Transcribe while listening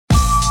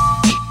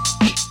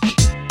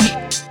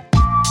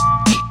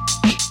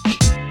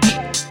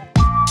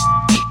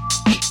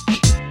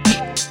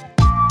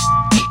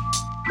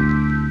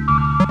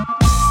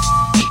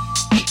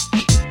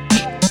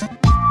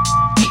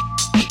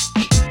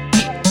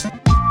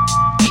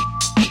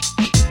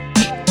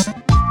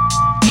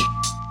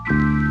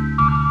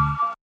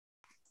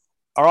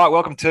All right,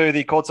 welcome to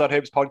the Courtside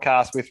Hoops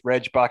podcast with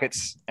Reg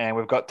Buckets, and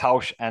we've got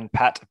Tolsh and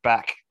Pat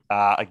back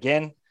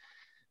again.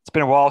 It's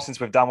been a while since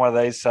we've done one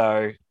of these,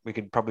 so we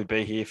could probably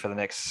be here for the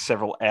next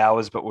several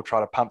hours, but we'll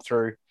try to pump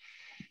through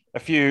a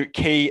few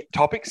key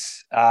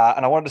topics.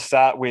 And I wanted to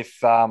start with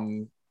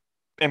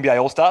NBA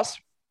All-Stars.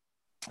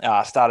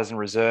 Starters and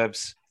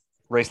reserves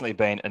recently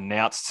been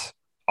announced.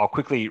 I'll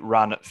quickly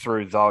run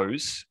through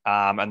those,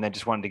 and then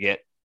just wanted to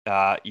get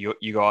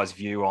you guys'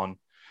 view on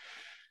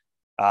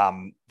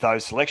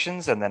those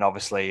selections, and then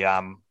obviously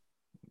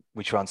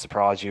which one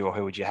surprised you or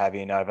who would you have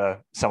in over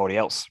somebody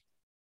else.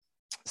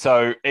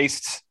 So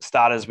East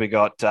starters, we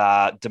got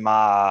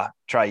DeMar,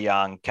 Trae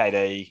Young,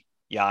 KD,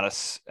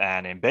 Giannis,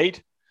 and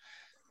Embiid.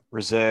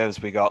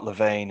 Reserves, we got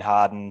Levine,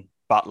 Harden,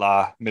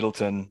 Butler,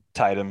 Middleton,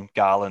 Tatum,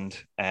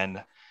 Garland,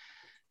 and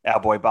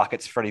our boy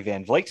Buckets, Freddie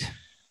Van Vliet.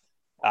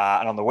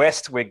 And on the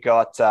West, we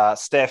got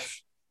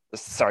starters,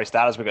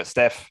 we got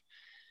Steph,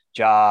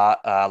 Ja,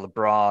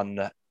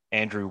 LeBron,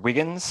 Andrew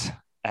Wiggins,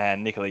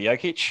 and Nikola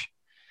Jokic.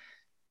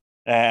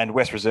 And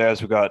West reserves,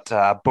 we've got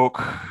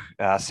Book,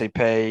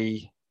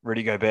 CP,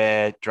 Rudy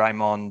Gobert,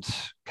 Draymond,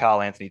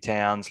 Karl Anthony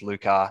Towns,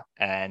 Luka,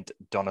 and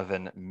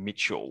Donovan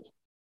Mitchell.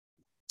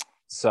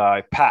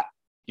 So, Pat,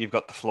 you've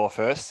got the floor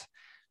first,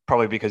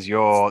 probably because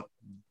you're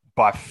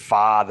by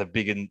far the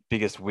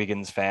biggest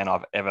Wiggins fan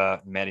I've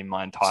ever met in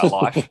my entire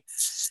life.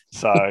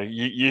 So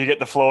you get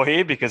the floor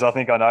here because I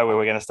think I know where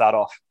we're going to start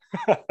off.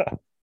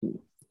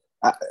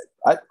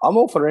 I'm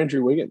all for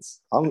Andrew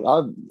Wiggins. I'm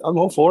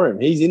all for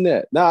him. He's in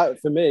there. No,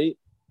 for me,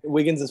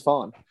 Wiggins is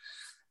fine.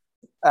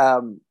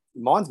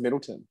 Mine's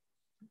Middleton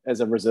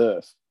as a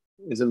reserve,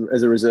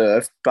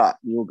 but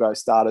you'll go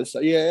starters. So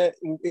yeah,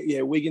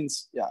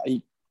 Wiggins. Yeah,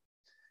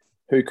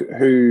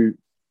 who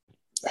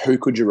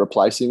could you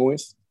replace him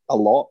with? A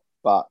lot,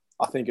 but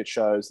I think it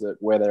shows that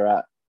where they're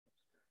at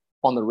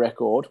on the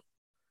record,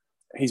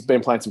 he's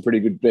been playing some pretty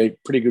good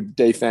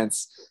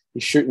defense.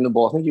 He's shooting the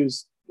ball. I think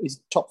he's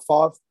top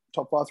five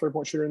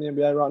 3-point shooter in the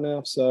NBA right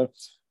now. So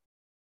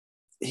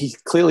he's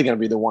clearly going to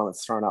be the one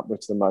that's thrown up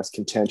with the most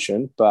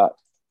contention. But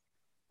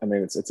I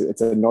mean, it's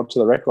a nod to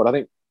the record. I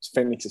think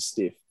Phoenix is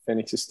stiff.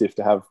 Phoenix is stiff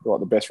to have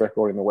the best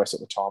record in the West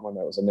at the time when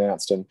that was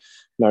announced, and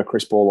no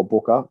Chris Paul or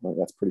Booker. I think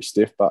that's pretty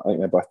stiff. But I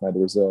think they both made the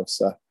reserves,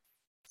 so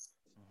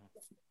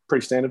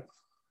pretty standard.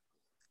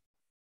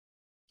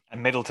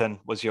 And Middleton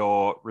was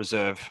your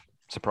reserve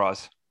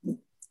surprise.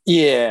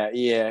 Yeah,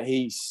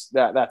 he's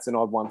that's an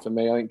odd one for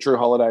me. I think Drew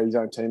Holiday, his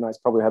own teammates,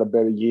 probably had a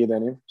better year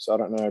than him. So I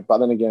don't know. But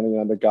then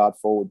again, the guard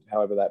forward,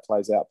 however that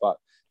plays out. But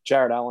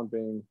Jared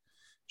Allen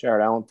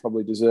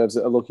probably deserves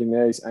a look in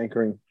there. He's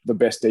anchoring the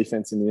best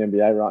defense in the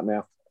NBA right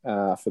now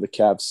for the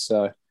Cavs.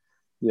 So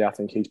yeah, I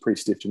think he's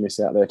pretty stiff to miss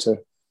out there too.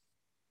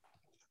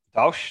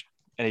 Tolsh,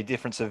 any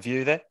difference of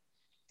view there?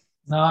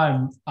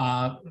 No,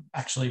 I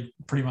actually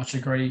pretty much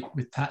agree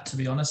with Pat, to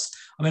be honest.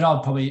 I mean,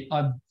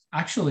 I'm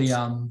actually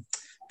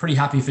pretty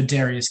happy for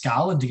Darius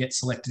Garland to get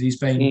selected. He's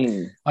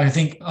been, I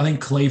think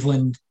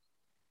Cleveland,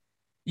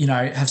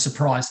 have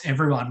surprised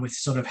everyone with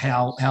sort of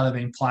how they've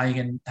been playing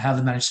and how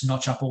they managed to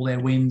notch up all their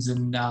wins.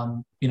 And,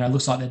 it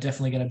looks like they're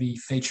definitely going to be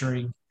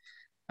featuring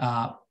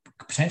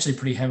potentially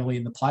pretty heavily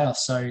in the playoffs.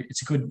 So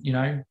it's a good,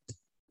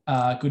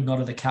 good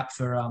nod of the cap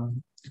for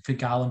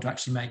Garland to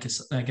actually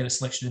get a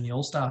selection in the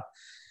All-Star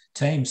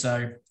team.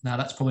 So no,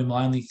 that's probably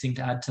my only thing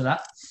to add to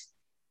that.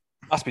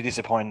 Must be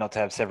disappointing not to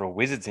have several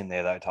Wizards in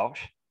there though, Tolsh.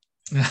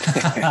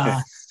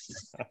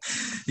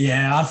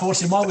 Yeah,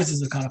 unfortunately, my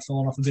Wizards have kind of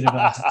fallen off a bit of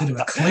a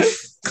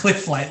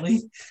cliff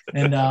lately,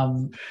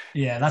 and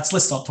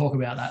let's not talk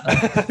about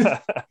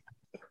that.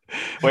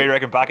 What do you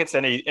reckon, Buckets?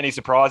 Any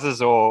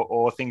surprises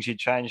or things you'd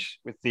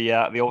change with the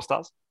All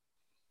Stars?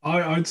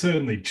 I'd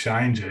certainly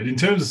change it. In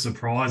terms of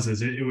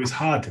surprises, it was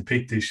hard to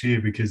pick this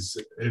year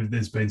because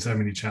there's been so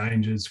many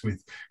changes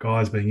with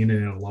guys being in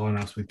and out of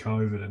lineups with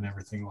COVID and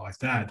everything like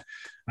that.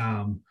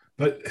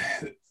 But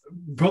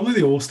probably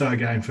the All-Star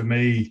game for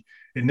me,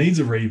 it needs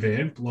a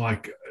revamp.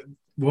 Like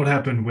what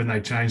happened when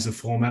they changed the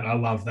format, I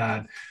love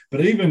that.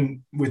 But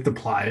even with the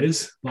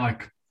players,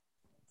 like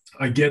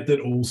I get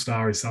that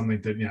All-Star is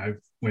something that,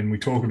 when we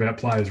talk about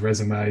players'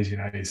 resumes, you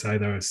say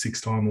they were a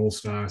 6-time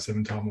All-Star,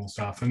 7-time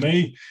All-Star. For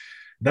me,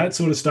 that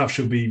sort of stuff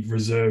should be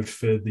reserved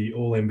for the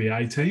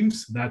All-NBA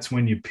teams. That's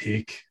when you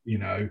pick,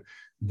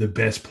 the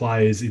best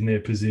players in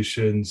their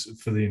positions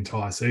for the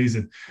entire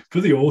season.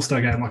 For the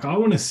All-Star game, I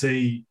want to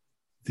see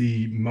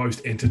the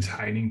most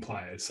entertaining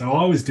players. So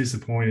I was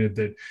disappointed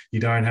that you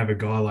don't have a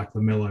guy like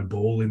LaMelo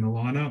Ball in the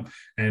lineup,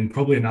 and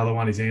probably another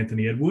one is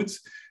Anthony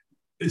Edwards.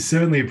 I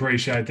certainly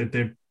appreciate that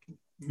they're,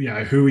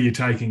 who are you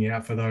taking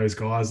out for those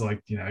guys?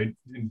 Like,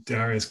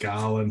 Darius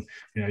Garland,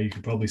 you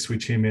could probably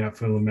switch him out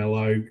for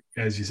LaMelo,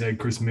 as you said,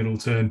 Chris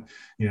Middleton,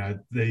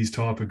 these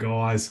type of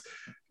guys,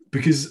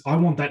 because I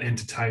want that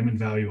entertainment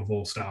value of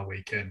All-Star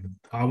Weekend.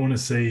 I want to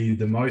see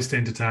the most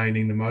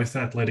entertaining, the most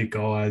athletic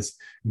guys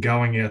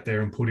going out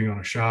there and putting on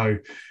a show,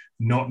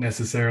 not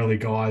necessarily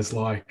guys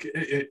like,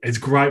 it's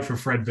great for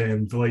Fred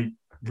VanVleet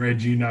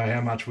Reg, you know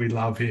how much we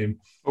love him.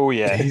 Oh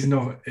yeah, he's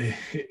not going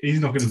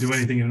to do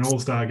anything in an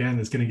All-Star game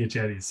that's going to get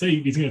you out of your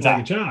seat. He's going to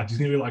take a charge. He's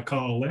going to be like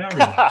Kyle Lowry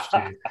last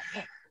year.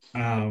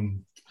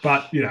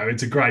 But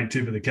it's a great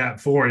tip of the cap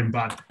for him.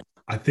 But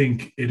I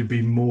think it'd be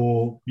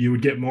you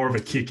would get more of a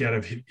kick out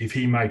of if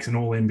he makes an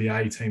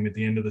All-NBA team at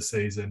the end of the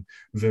season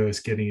versus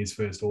getting his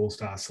first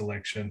All-Star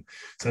selection.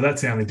 So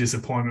that's the only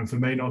disappointment for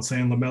me, not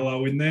seeing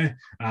LaMelo in there.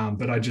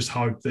 But I just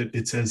hope that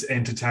it's as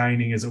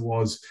entertaining as it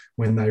was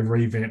when they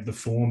revamped the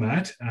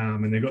format.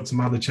 And they got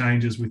some other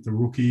changes with the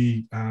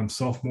rookie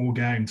sophomore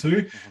game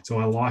too. So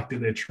I like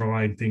that they're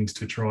trying things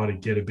to try to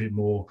get a bit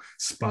more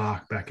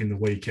spark back in the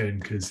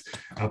weekend, because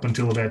up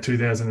until about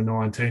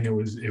 2019,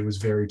 it was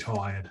very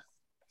tired.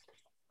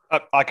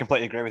 I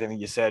completely agree with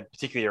everything you said,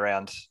 particularly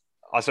around.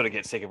 I sort of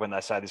get sick of when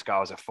they say this guy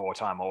was a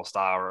 4-time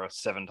All-Star or a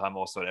 7-time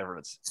All-Star, whatever.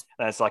 And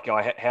it's like,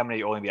 how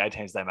many All-NBA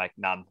teams they make?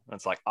 None. And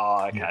it's like,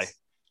 oh, okay.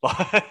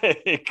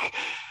 Yes.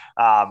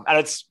 And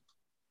it's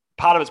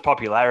part of its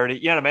popularity.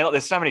 You know what I mean? Like,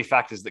 there's so many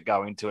factors that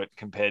go into it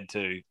compared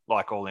to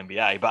like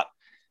All-NBA, but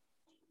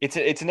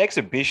it's an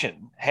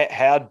exhibition.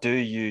 How do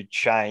you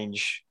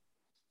change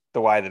the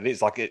way that it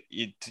is? Like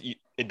it'd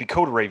be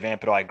cool to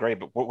revamp it. I agree,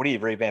 but what do you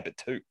revamp it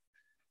to?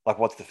 Like,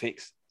 what's the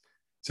fix?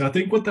 So I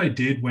think what they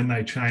did when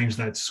they changed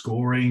that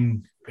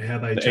scoring, how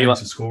they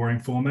changed the scoring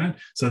format,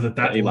 so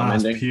that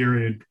last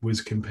period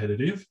was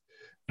competitive,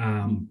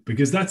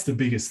 because that's the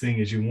biggest thing,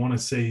 is you want to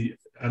see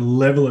a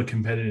level of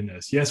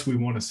competitiveness. Yes, we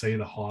want to see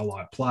the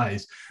highlight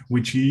plays,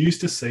 which you used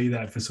to see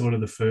that for sort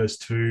of the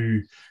first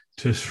 2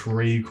 to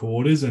 3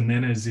 quarters. And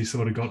then as you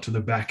sort of got to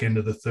the back end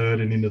of the third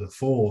and into the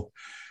fourth,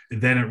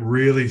 then it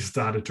really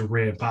started to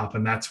ramp up.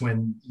 And that's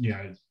when,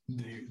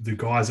 the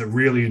guys that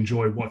really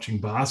enjoy watching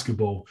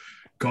basketball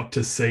got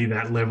to see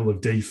that level of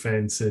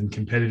defense and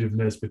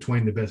competitiveness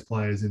between the best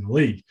players in the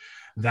league.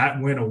 That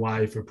went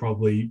away for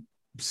probably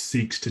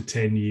 6 to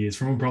 10 years,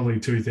 from probably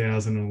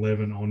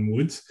 2011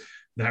 onwards.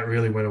 That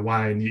really went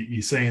away. And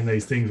you're seeing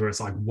these things where it's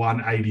like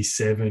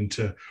 187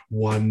 to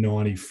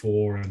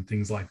 194 and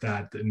things like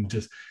that, and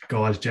just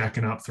guys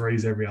jacking up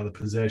threes every other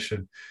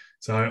possession.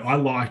 So I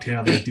liked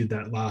how they did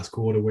that last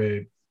quarter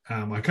where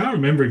I can't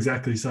remember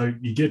exactly. So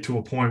you get to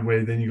a point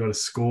where then you got to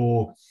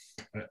score.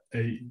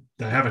 They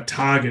have a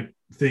target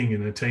thing,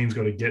 and the team's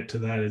got to get to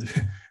that. It's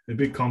a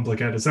bit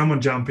complicated.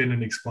 Someone jump in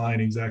and explain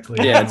exactly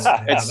how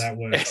that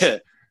works.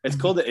 It's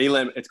called the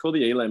ELAM. It's called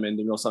the ELAM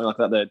ending or something like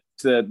that.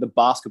 The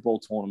basketball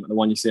tournament, the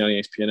one you see on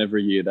ESPN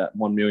every year, that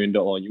 $1 million,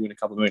 you win a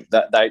couple of million.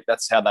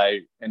 That's how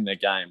they end their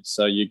games.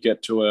 So you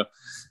get to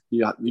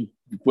you're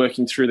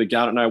working through the game.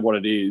 I don't know what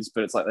it is,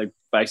 but it's like they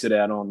base it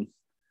out on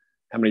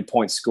how many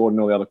points scored in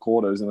all the other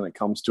quarters, and then it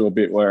comes to a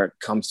bit where it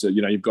comes to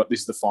you've got,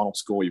 this is the final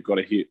score. You've got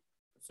to hit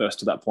first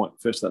to that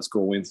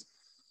score wins.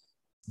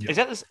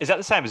 Yep. Is that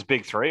the same as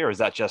Big Three, or is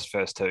that just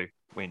first 2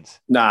 wins?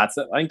 Nah,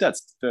 I think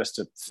that's first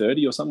to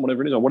 30 or something,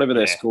 whatever it is, or whatever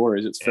their score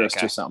is. It's first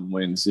to something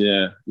wins.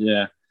 Yeah.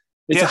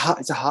 It's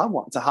a hard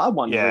one. It's a hard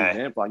one to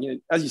revamp. Like,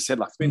 as you said,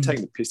 like, it's been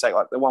taking the piss take.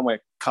 Like the one where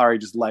Curry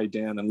just laid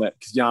down and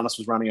because Giannis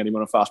was running at him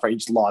on a fast break, he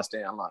just lies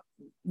down. Like,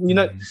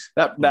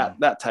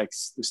 that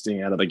takes the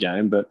sting out of the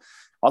game. But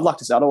I'd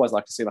always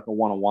like to see like a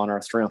 1-on-1 or a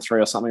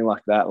 3-on-3 or something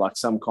like that, like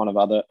some kind of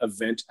other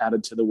event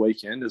added to the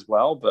weekend as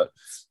well. But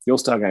the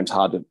All-Star game's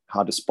hard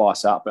to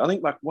spice up. But I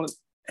think like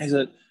is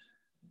it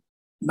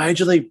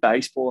Major League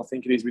Baseball? I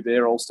think it is, with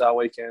their All-Star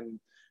weekend.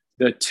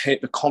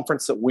 The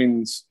conference that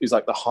wins is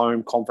like the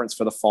home conference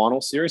for the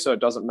final series, so it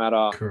doesn't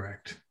matter.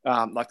 Correct.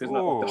 Like there's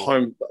no like the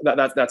home.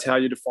 That's how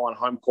you define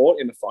home court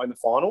in the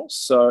finals.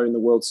 So in the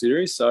World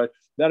Series, so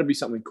that'd be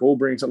something cool.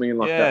 Bring something in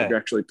like that. You're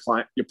actually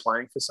you're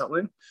playing for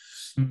something.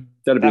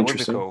 That'd be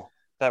interesting. Cool.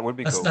 That would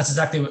be cool. That's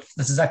exactly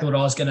what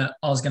I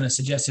was gonna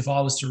suggest. If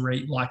I was to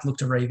look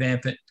to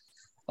revamp it,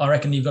 I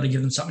reckon you've got to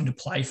give them something to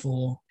play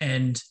for,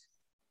 and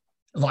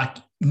like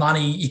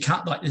money, you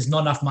can't, like, there's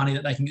not enough money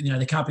that they can,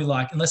 they can't be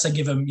like, unless they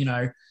give them,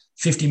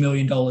 $50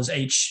 million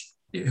each,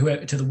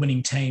 whoever, to the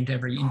winning team, to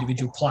every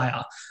individual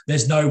player,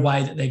 there's no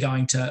way that they're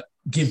going to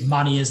give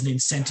money as an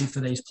incentive for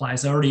these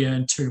players. They already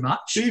earn too much.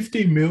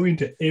 50 million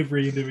to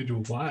every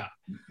individual player.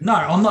 No,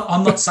 I'm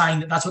not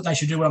saying that that's what they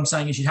should do. What I'm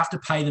saying is you'd have to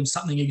pay them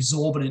something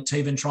exorbitant to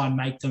even try and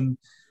make them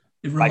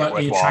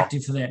remotely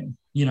attractive for them.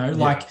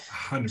 Like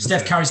 100%.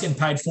 Steph Curry's getting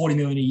paid $40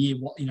 million a year.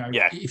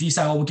 If you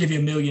say, we'll give you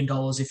 $1 million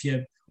if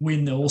you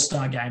win the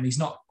All-Star game, he's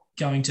not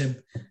going to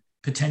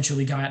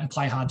potentially go out and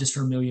play hard just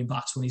for $1 million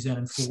when he's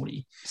earning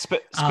 40.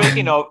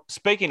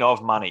 Speaking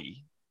of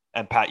money,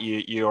 and Pat,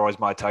 you're always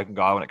my token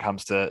guy when it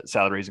comes to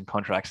salaries and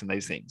contracts and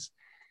these things.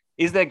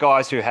 Is there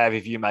guys who have,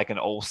 if you make an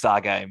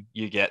All-Star game,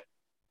 you get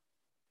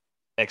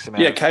X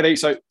amount? Yeah, KD.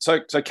 So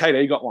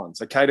KD got one.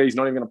 So KD's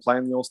not even going to play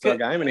in the All-Star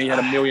game, and he had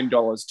 $1 million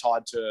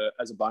tied to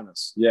as a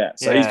bonus. Yeah.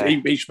 So he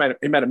made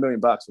 $1 million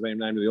for being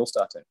named to the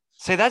All-Star team.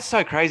 See, that's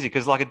so crazy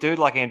because like a dude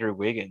like Andrew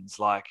Wiggins,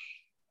 like,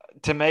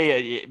 to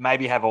me,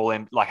 maybe have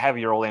have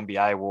your All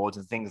NBA awards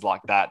and things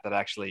like that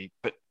actually,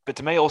 but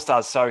to me,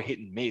 All-Star's so hit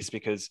and miss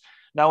because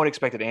no one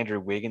expected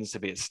Andrew Wiggins to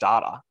be a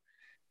starter.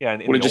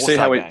 Did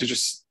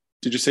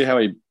you see how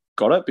he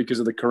got it because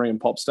of the Korean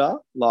pop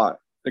star? Like,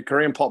 the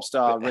Korean pop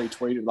star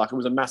retweeted, like it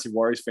was a massive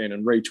Warriors fan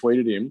and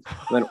retweeted him,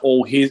 and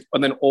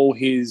then all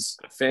his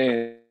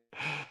fans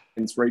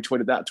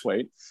retweeted that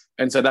tweet,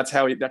 and so that's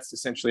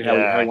essentially how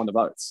he won the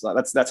votes.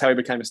 Like that's how he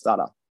became a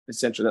starter.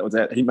 Essentially, that was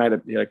it. He made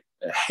a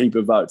heap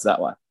of votes that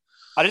way.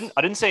 I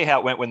didn't see how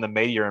it went when the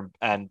media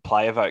and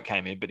player vote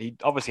came in, but he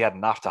obviously had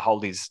enough to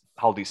hold his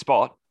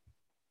spot.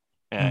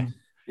 Yeah.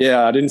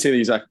 Yeah, I didn't see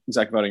the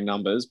exact voting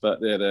numbers,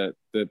 but the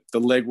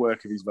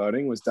legwork of his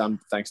voting was done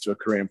thanks to a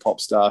Korean pop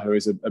star who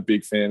is a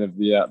big fan of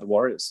the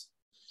Warriors.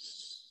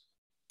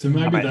 So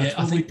maybe that's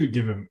what we could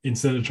give him,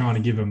 instead of trying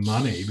to give them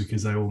money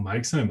because they all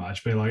make so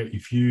much. But like,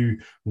 if you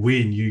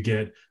win, you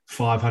get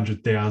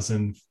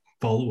 500,000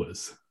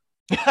 followers.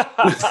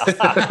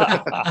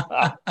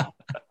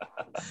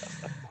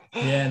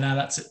 Yeah, no,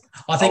 that's it.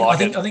 I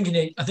think you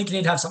need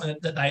to have something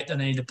that they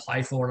need to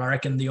play for. And I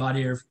reckon the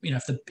idea of,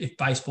 if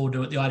baseball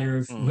do it, the idea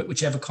of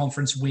whichever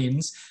conference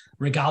wins,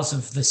 regardless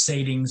of the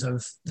seedings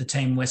of the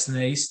team West and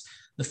East,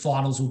 the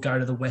finals will go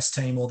to the West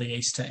team or the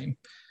East team.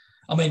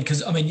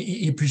 Because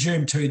you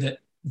presume too that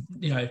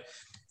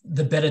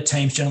the better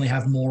teams generally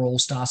have more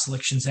all-star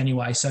selections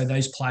anyway, so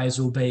those players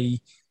will be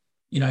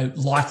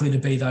likely to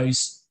be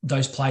those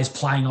players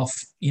playing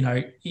off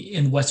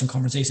in Western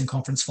Conference, Eastern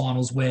Conference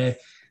finals where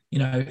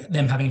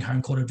them having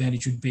home court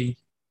advantage would be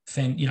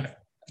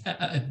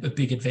a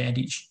big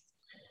advantage.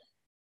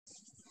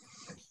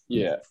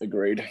 Yeah,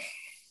 agreed.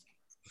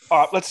 All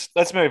right,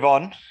 let's move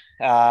on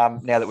now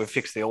that we've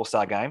fixed the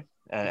All-Star game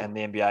and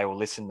the NBA will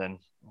listen and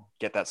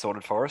get that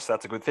sorted for us.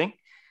 That's a good thing.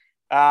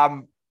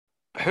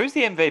 Who's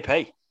the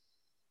MVP?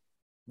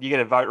 You get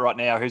a vote right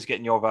now. Who's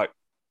getting your vote?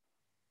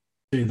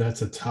 Dude,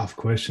 that's a tough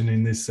question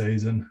in this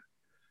season.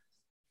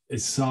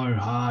 It's so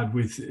hard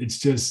it's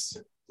just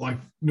like,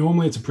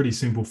 normally it's a pretty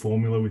simple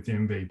formula with the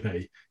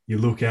MVP. You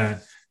look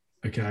at,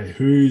 okay,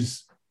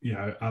 who's,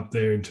 up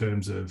there in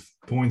terms of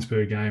points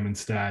per game and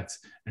stats,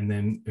 and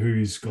then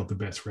who's got the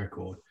best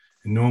record.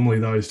 And normally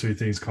those two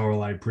things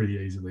correlate pretty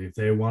easily. If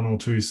they're 1 or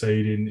 2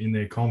 seed in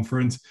their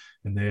conference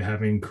and they're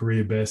having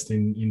career best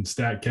in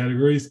stat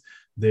categories,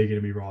 they're going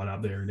to be right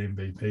up there in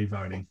MVP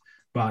voting.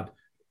 But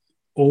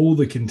all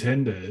the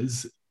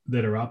contenders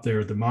that are up there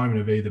at the moment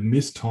have either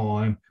missed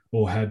time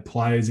or had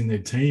players in their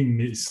team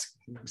miss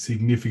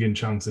significant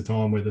chunks of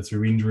time, whether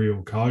through injury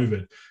or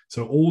COVID.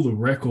 So all the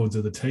records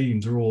of the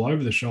teams are all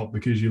over the shop,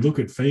 because you look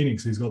at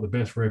Phoenix, who's got the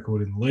best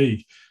record in the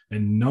league,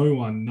 and no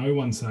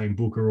one's saying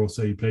Booker or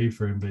CP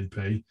for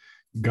MVP.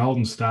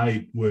 Golden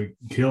State were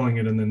killing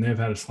it, and then they've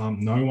had a slump.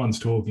 No one's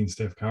talking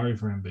Steph Curry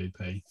for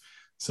MVP.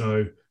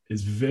 So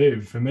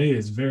for me,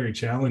 it's very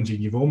challenging.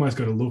 You've almost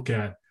got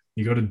to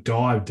you got to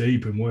dive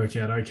deep and work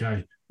out,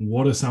 okay,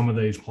 what are some of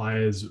these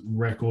players'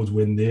 records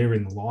when they're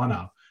in the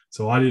lineup?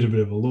 So I did a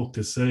bit of a look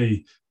to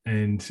see,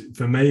 and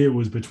for me, it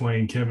was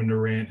between Kevin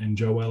Durant and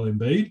Joel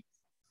Embiid.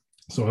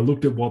 So I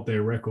looked at what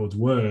their records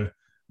were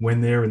when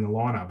they're in the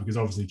lineup, because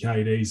obviously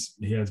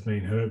he has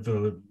been hurt for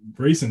the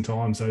recent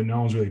time, so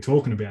no one's really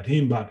talking about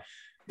him, but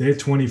they're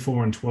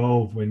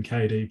 24-12 when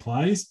KD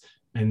plays,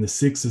 and the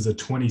Sixers are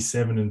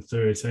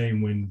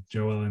 27-13 when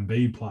Joel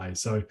Embiid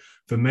plays. So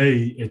for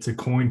me, it's a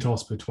coin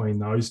toss between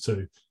those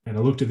two. And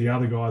I looked at the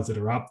other guys that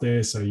are up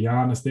there. So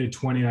Giannis, they're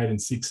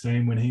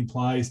 28-16 when he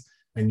plays,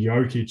 and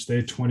Jokic,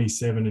 they're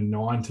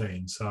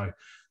 27-19. So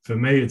for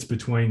me, it's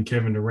between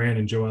Kevin Durant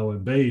and Joel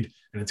Embiid,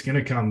 and it's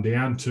going to come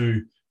down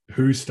to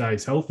who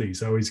stays healthy.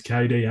 So is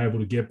KD able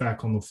to get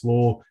back on the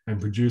floor and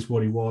produce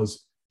what he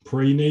was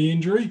pre-knee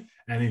injury?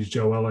 And is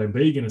Joel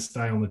Embiid going to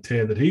stay on the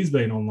tear that he's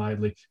been on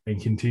lately and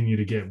continue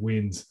to get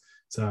wins?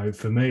 So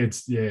for me,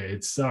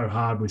 it's so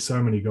hard with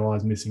so many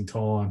guys missing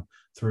time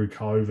through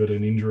COVID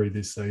and injury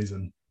this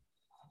season.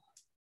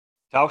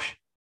 Tolsh?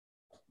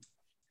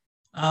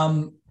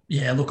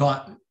 Yeah, look,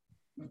 I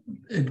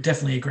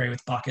definitely agree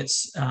with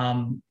Buckets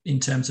in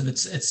terms of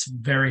it's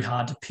very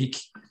hard to pick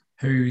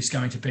who's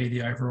going to be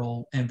the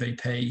overall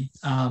MVP.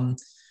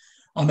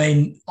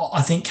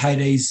 I think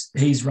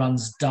his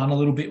run's done a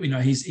little bit.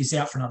 He's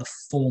out for another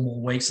 4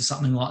 more weeks or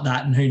something like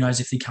that, and who knows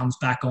if he comes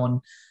back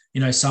on,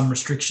 some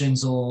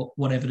restrictions or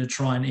whatever to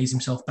try and ease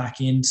himself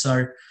back in.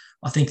 So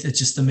I think that's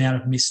just the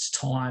amount of missed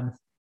time.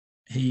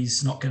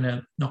 He's not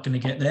gonna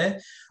get there.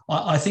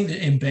 I think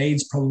that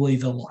Embiid's probably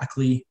the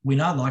likely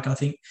winner. Like, I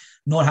think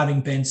not having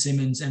Ben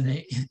Simmons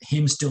and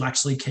him still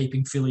actually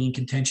keeping Philly in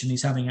contention,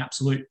 he's having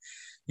absolute,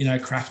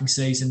 cracking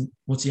season.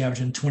 What's he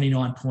averaging?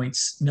 29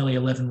 points, nearly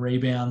 11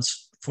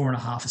 rebounds,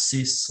 4.5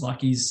 assists.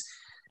 Like, he's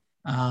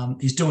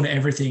doing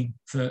everything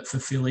for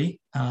Philly.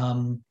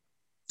 And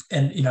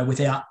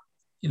without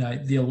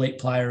the elite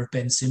player of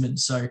Ben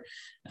Simmons. So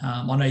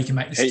I know you can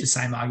make the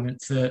same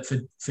argument for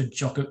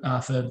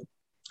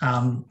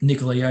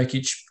Nikola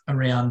Jokic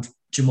around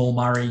Jamal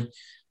Murray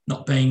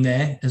not being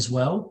there as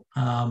well.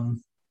 My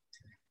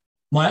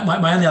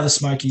only other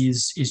smoky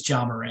is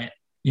Ja Morant.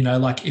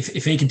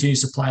 If he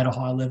continues to play at a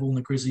high level and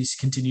the Grizzlies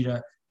continue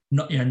to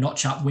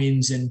notch up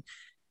wins and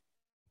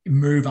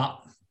move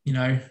up,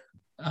 the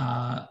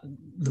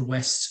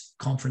West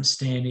Conference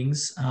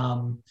standings,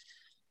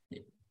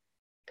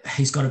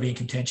 he's got to be in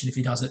contention if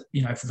he does it,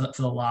 for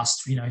the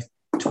last,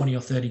 20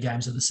 or 30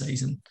 games of the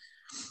season.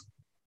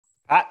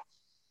 Pat?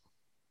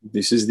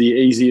 This is the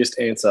easiest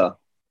answer.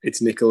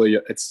 It's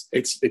Nikola. It's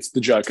the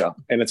Joker,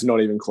 and it's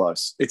not even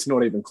close. It's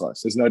not even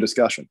close. There's no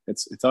discussion.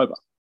 It's over.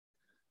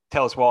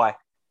 Tell us why.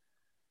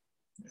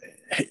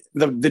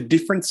 The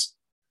difference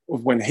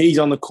of when he's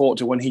on the court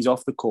to when he's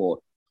off the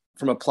court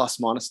from a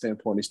plus-minus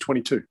standpoint is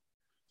 22.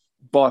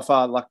 By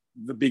far, like,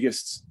 the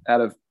biggest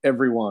out of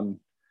everyone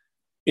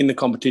in the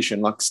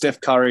competition. Like,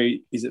 Steph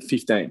Curry is at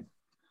 15.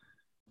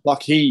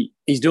 Like,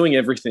 he's doing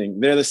everything.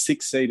 They're the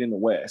 6th seed in the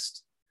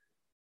West.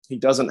 He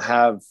doesn't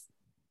have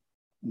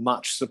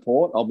much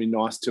support. I'll be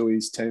nice to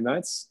his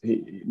teammates.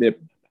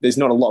 There's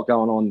not a lot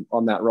going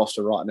on that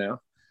roster right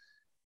now.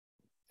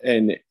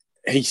 And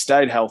he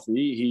stayed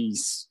healthy.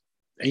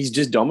 He's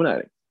just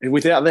dominating. And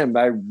without them,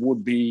 they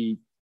would be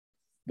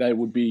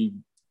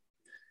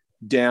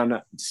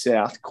down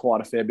south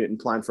quite a fair bit and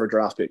playing for a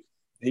draft pick.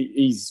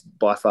 He's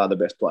by far the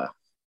best player.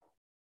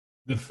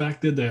 The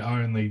fact that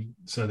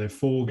they're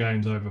 4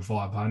 games over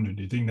 500,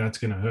 do you think that's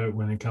going to hurt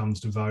when it comes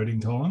to voting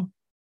time?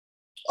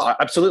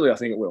 Absolutely, I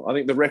think it will. I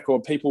think the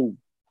record, people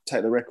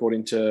take the record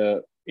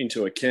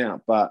into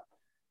account, but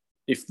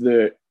if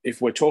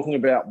we're talking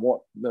about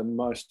what the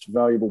most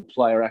valuable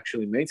player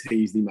actually means,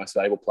 he's the most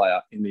valuable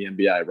player in the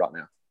NBA right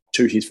now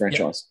to his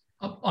franchise.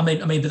 Yeah. I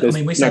mean,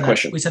 we say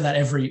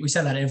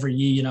that every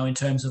year, in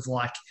terms of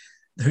like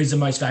who's the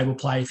most valuable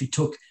player. If you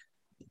took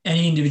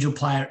any individual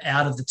player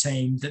out of the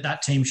team,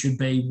 that team should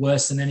be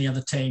worse than any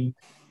other team.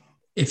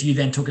 If you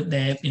then took it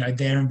their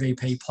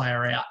MVP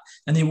player out,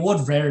 and the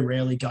award very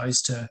rarely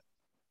goes to,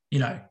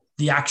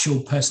 the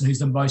actual person who's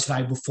the most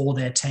valuable for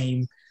their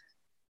team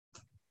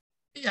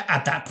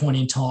at that point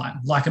in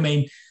time. Like, I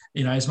mean,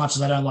 as much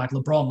as I don't like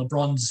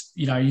LeBron's,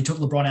 you took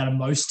LeBron out of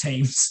most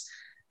teams,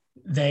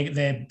 they're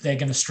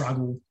going to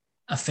struggle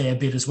a fair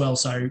bit as well.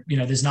 So,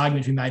 there's an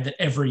argument to be made that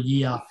every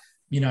year,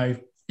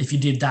 if you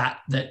did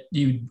that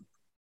you,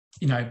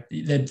 the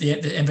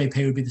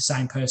MVP would be the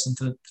same person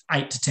for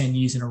 8 to 10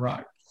 years in a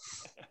row.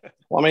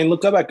 Well, I mean,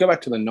 look, go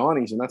back to the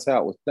 90s, and that's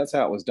how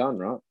it was done,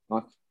 right?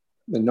 Like,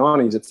 the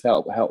 90s, it's how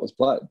it was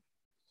played.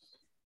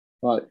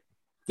 Like,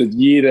 the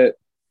year that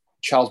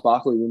Charles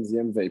Barkley wins the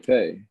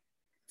MVP,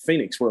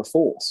 Phoenix were a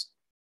force.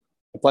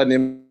 They played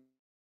in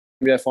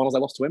the NBA Finals. They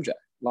lost to MJ.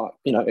 Like,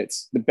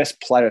 it's the best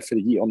player for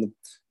the year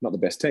not the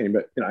best team,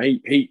 but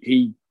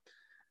he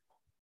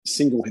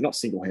not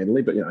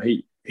single-handedly, but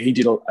he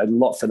did a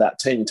lot for that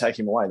team. Take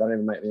him away, they don't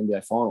even make the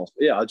NBA Finals.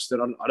 But yeah,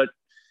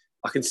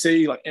 I can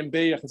see like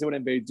Embiid. I can see what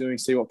Embiid's doing,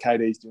 see what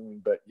KD's doing,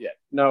 but yeah,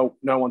 no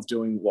one's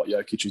doing what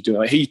Jokic is doing.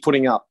 Like, he's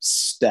putting up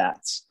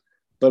stats,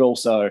 but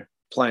also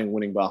playing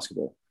winning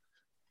basketball.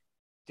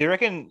 Do you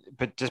reckon?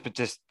 But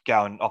just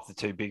going off the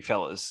 2 big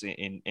fellas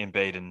in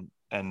Embiid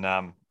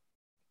and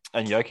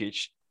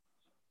Jokic.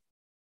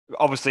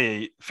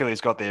 Obviously,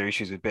 Philly's got their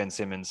issues with Ben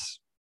Simmons,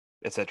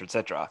 etc.,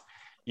 etc.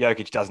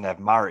 Jokic doesn't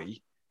have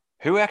Murray.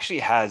 Who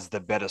actually has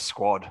the better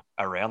squad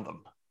around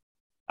them?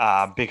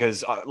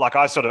 Because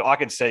I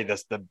can see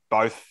this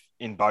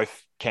in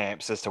both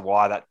camps as to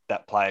why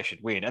that player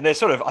should win. And they're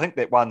sort of, I think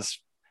that one's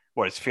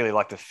it's Philly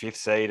like the 5th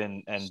seed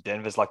and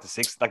Denver's like the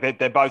 6th. Like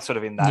they're both sort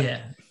of in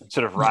that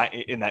sort of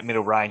in that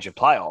middle range of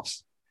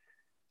playoffs.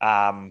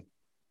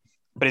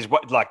 But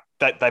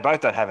they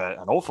both don't have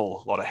an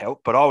awful lot of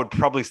help. But I would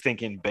probably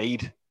think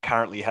Embiid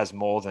currently has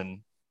more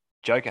than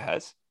Joker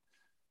has.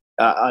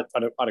 I'd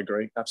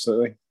agree,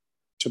 absolutely.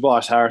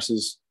 Tobias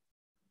Harris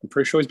I'm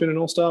pretty sure he's been an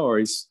all-star, or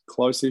he's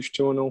close-ish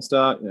to an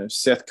all-star.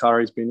 Seth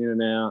Curry's been in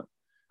and out.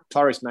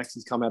 Tyrese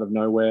Maxey's come out of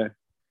nowhere.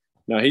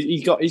 No,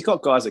 he's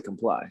got guys that can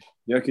play.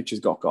 Jokic has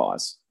got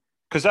guys.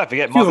 Because don't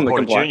forget,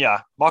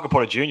 Michael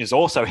Porter Jr. is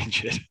also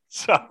injured.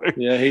 So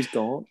yeah, he's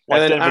gone.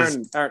 And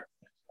then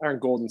Aaron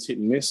Gordon's hit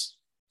and miss.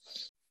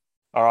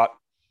 All right,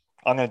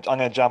 I'm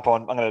gonna jump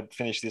on. I'm gonna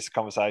finish this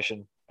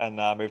conversation and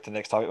move to the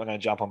next topic. I'm gonna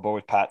jump on board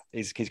with Pat.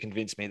 He's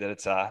convinced me that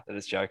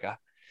it's Joker.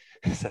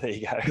 So there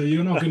you go. So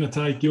you're not going to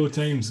take your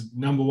team's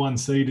number 1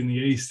 seed in the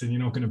East, and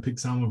you're not going to pick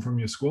someone from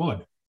your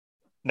squad.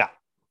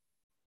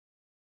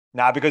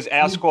 No, because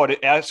our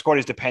squad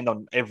is depend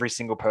on every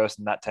single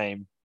person in that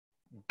team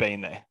being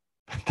there.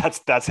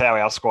 That's how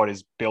our squad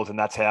is built, and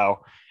that's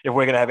how, if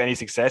we're going to have any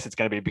success, it's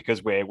going to be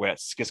because we're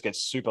just get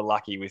super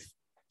lucky with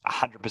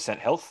 100%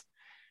 health.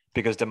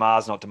 Because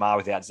DeMar's not DeMar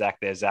without Zach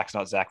there, Zach's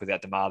not Zach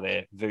without DeMar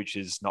there, Vooch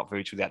is not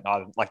Vooch without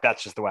neither. Like,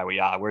 that's just the way we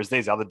are. Whereas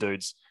these other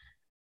dudes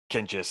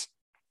can just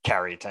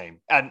carry a team.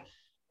 And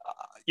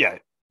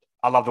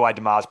I love the way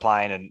DeMar's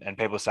playing, and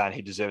people are saying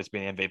he deserves to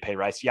be in the MVP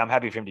race. Yeah, I'm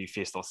happy for him to be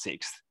 5th or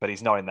 6th, but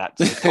he's not in that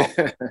top.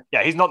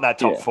 He's not in that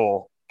top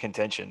 4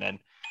 contention. And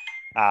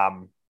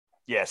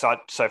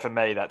so for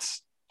me,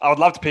 I would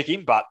love to pick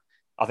him, but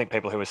I think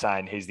people who are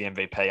saying he's the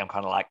MVP, I'm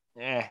kind of like,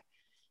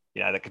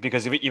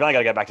 because you've only got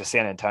to go back to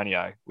San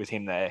Antonio with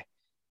him there.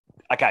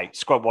 Okay,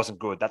 squad wasn't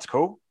good. That's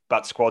cool,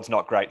 but squad's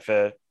not great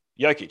for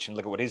Jokic, and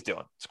look at what he's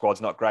doing. Squad's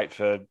not great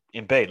for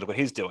Embiid. Look what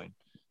he's doing.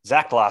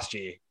 Zach last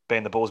year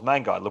being the Bulls'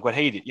 main guy. Look what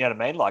he did. You know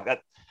what I mean? Like that.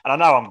 And I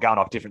know I'm going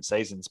off different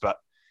seasons, but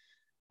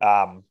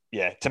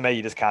To me,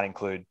 you just can't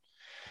include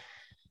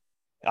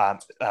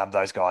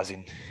those guys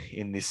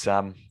in this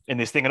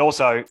thing. And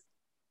also,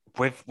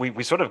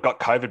 we sort of got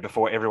COVID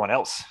before everyone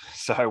else,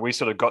 so we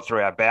sort of got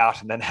through our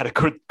bout and then had a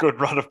good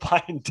run of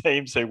playing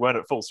teams who weren't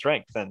at full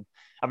strength. And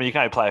I mean, you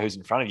can only play who's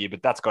in front of you,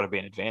 but that's got to be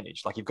an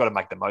advantage. Like, you've got to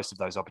make the most of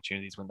those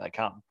opportunities when they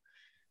come,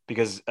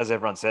 because as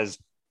everyone says,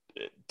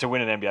 to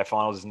win an NBA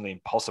Finals isn't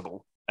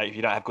impossible if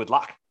you don't have good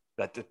luck.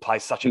 That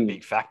plays such a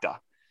big factor.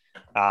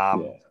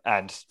 And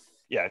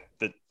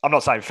I'm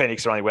not saying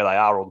Phoenix are only where they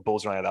are or the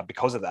Bulls are only there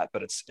because of that,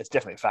 but it's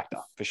definitely a factor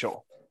for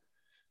sure.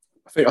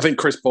 I think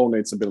Chris Paul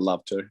needs a bit of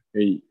love too.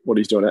 What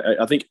he's doing.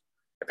 I think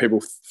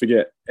people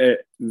forget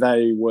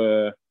they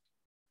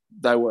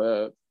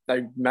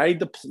made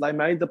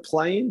the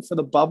play-in for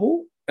the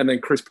bubble, and then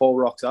Chris Paul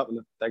rocks up and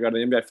they go to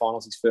the NBA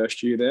Finals his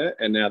first year there,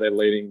 and now they're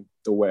leading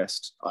the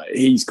West.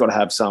 He's got to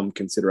have some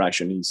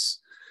consideration. He's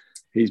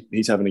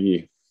having a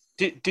year.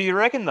 Do you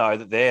reckon though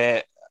that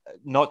they're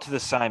not to the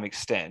same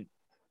extent,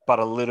 but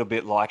a little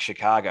bit like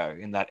Chicago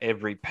in that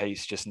every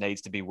piece just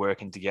needs to be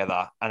working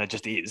together, and it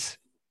just is,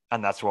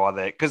 and that's why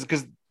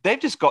because they've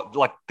just got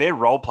like their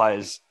role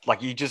players,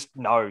 like you just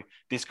know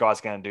this guy's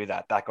going to do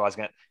that guy's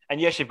going to, and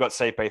yes, you've got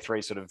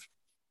CP3 sort of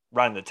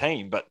running the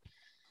team, but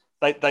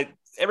they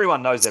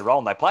everyone knows their role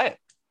and they play it.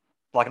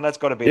 Like, and that's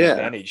got to be an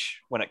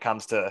advantage when it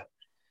comes to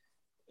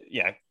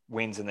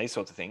wins and these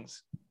sorts of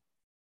things.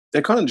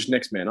 They're kind of just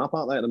next man up,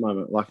 aren't they, at the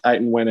moment? Like,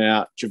 Ayton went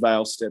out,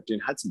 JaVale stepped in,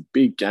 had some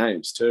big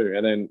games too.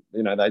 And then,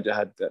 they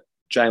had that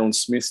Jalen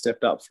Smith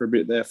stepped up for a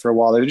bit there for a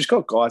while. They've just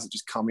got guys that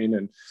just come in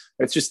and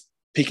it's just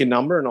pick a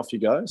number and off you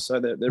go. So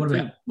they're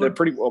a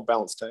pretty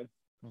well-balanced team.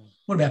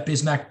 What about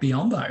Bismack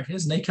Biyombo?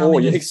 Isn't he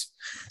coming in? Yes.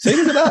 See,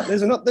 look at that.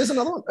 There's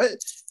another one.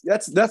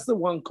 That's the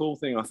one cool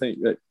thing I think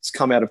that's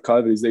come out of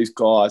COVID is these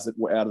guys that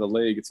were out of the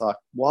league. It's like,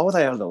 why were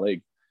they out of the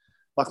league?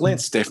 Like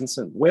Lance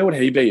Stephenson, where would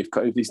he be if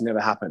this never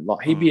happened?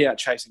 Like, he'd be out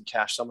chasing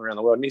cash somewhere around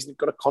the world, and he's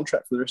got a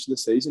contract for the rest of the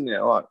season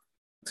now. Like,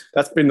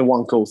 that's been the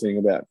one cool thing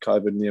about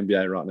COVID in the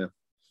NBA right now.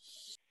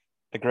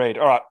 Agreed.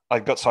 All right, I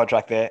got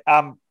sidetracked there.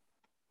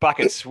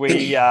 Buckets,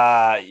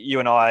 you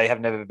and I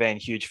have never been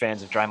huge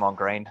fans of Draymond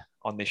Green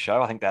on this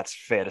show. I think that's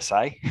fair to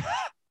say.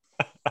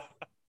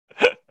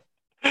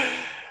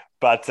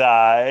 But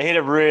he had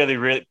a really,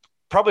 really,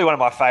 probably one of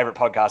my favorite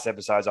podcast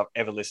episodes I've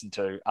ever listened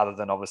to, other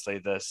than obviously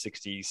the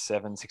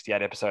 67,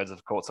 68 episodes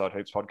of Courtside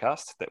Hoops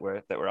podcast that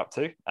we're up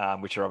to,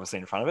 which are obviously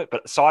in front of it.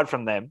 But aside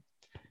from them,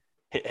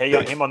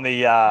 him on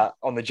the JJ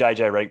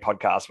Redick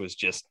podcast was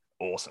just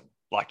awesome.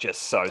 Like,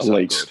 just so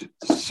good.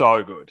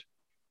 So good.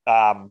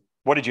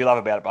 What did you love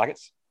about it,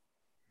 Buckets?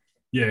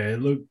 Yeah,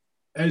 look,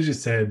 as you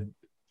said,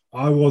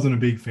 I wasn't a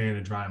big fan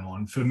of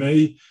Draymond. For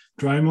me,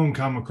 Draymond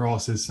come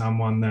across as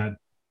someone that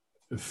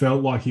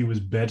felt like he was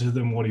better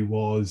than what he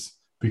was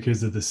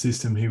because of the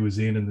system he was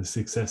in and the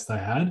success they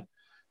had.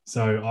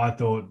 So I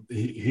thought,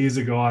 here's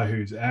a guy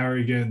who's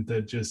arrogant,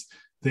 that just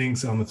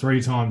thinks I'm a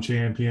 3-time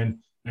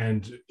champion.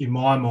 And in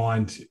my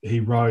mind,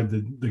 he rode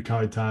the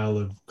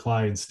coattail of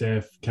Clay and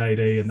Steph,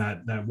 KD, and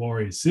that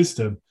Warriors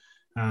system.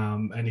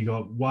 And he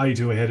got way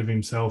too ahead of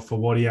himself for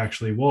what he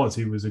actually was.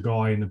 He was a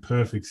guy in the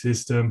perfect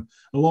system,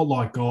 a lot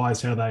like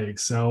guys, how they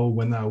excel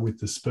when they were with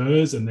the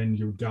Spurs, and then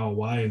you would go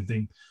away and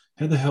think,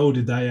 how the hell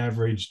did they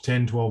average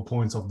 10, 12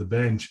 points off the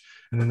bench?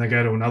 And then they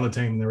go to another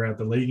team and they're out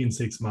the league in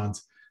 6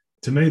 months.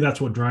 To me, that's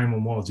what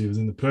Draymond was. He was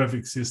in the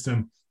perfect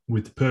system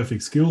with the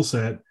perfect skill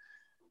set.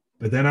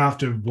 But then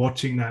after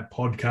watching that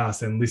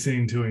podcast and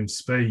listening to him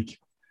speak,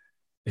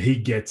 he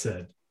gets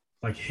it.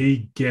 Like,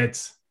 he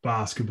gets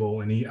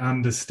basketball and he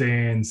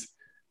understands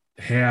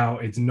how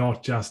it's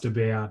not just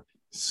about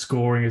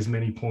scoring as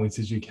many points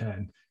as you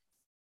can.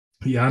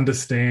 He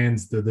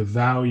understands the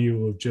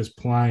value of just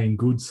playing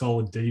good,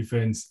 solid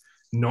defense,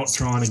 not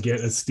trying to get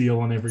a steal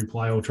on every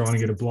play or trying to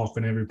get a block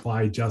on every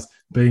play, just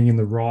being in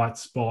the right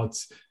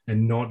spots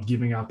and not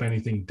giving up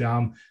anything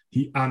dumb.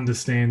 He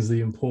understands the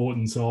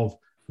importance of,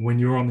 when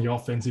you're on the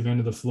offensive end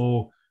of the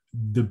floor,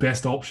 the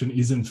best option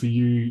isn't for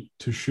you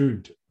to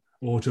shoot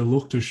or to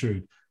look to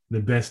shoot.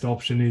 The best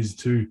option is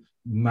to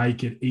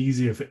make it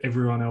easier for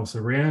everyone else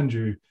around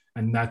you,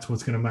 and that's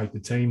what's going to make the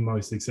team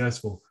most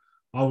successful.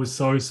 I was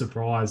so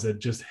surprised at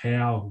just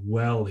how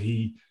well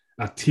he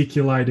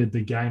articulated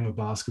the game of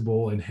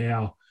basketball, and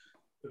how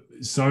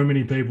so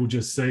many people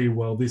just see,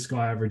 well, this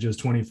guy averages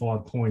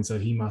 25 points, so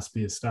he must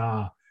be a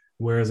star.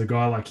 Whereas a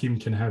guy like him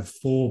can have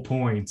 4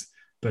 points,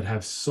 but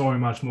have so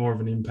much more of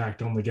an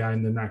impact on the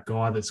game than that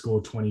guy that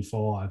scored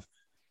 25.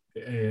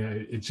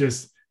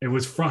 It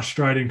was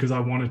frustrating because I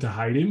wanted to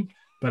hate him.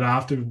 But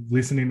after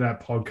listening to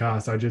that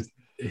podcast,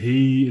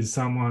 he is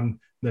someone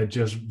that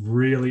just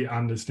really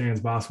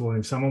understands basketball. And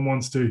if someone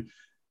wants to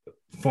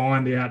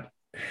find out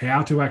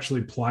how to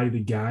actually play the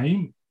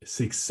game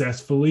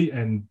successfully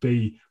and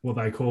be what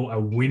they call a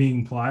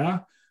winning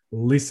player,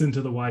 listen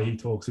to the way he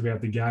talks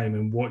about the game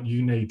and what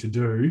you need to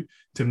do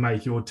to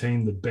make your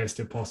team the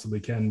best it possibly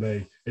can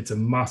be. It's a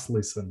must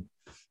listen.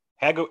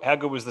 How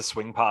good was the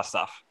swing pass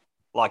stuff?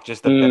 Like,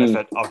 just the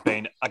benefit of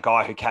being a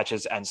guy who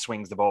catches and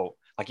swings the ball.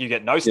 Like, you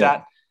get no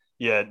stat.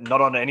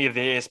 not on any of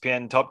the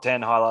ESPN top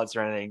 10 highlights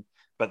or anything,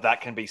 but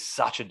that can be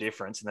such a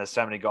difference. And there's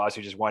so many guys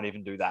who just won't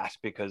even do that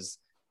because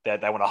they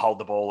want to hold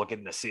the ball or get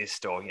an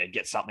assist or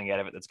get something out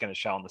of it that's going to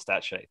show on the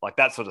stat sheet. Like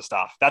that sort of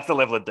stuff. That's the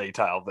level of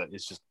detail that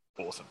is just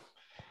awesome.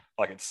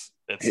 Like it's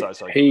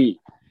so he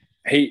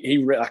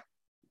like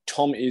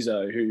Tom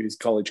Izzo, who is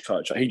college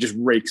coach, he just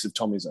reeks of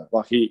Tom Izzo.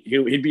 Like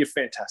he'd be a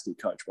fantastic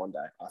coach one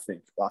day, I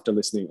think, after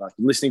listening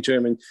to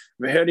him. And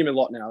I've heard him a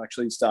lot now. I've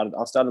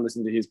started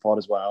listening to his pod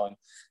as well,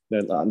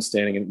 and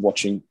understanding and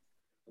watching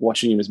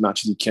him as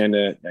much as he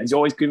can. He's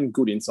always given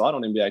good insight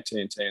on NBA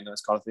TNT and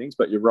those kind of things.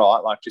 But you're right,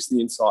 like just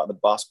the insight, the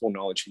basketball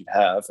knowledge he'd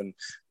have, and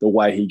the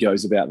way he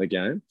goes about the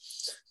game,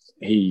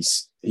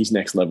 he's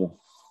next level.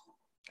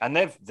 And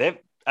they've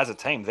as a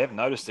team, they've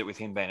noticed it with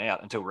him being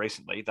out until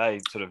recently. They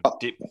sort of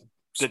did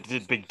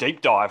a big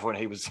deep dive when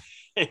he was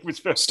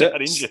first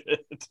out injured.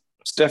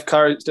 Steph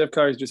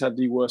Curry's just had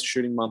the worst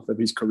shooting month of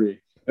his career,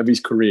 and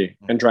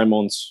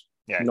Draymond's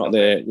not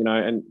there.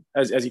 And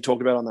as he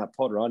talked about on that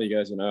pod, right? He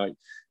goes,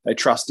 they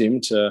trust him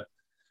to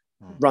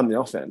run the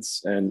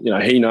offense, and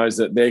he knows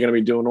that they're going to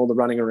be doing all the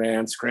running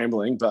around,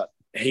 scrambling, but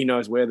he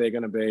knows where they're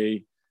going to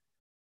be.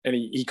 And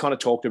he kind of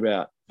talked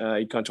about how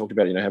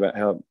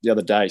the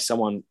other day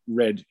someone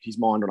read his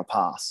mind on a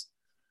pass.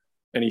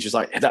 And he's just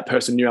like, that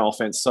person knew our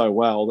offense so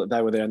well that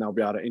they were there and they'll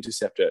be able to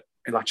intercept it.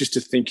 And like, just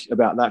to think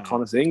about that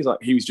kind of things, like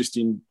he was just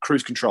in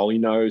cruise control. He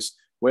knows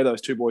where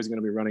those two boys are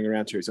going to be running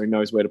around to. So he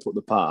knows where to put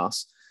the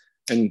pass.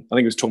 And I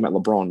think he was talking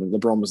about LeBron, and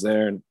LeBron was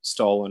there and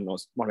stolen.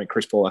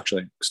 Chris Paul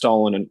actually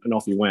stolen, and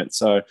off he went.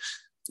 So,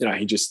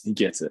 he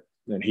gets it,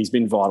 and he's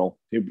been vital.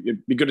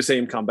 It'd be good to see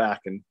him come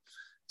back and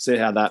see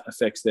how that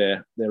affects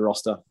their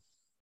roster.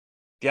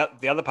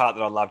 The other part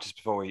that I love, just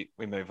before we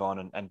move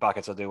on, and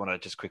Buckets, I do want to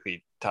just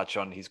quickly touch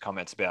on his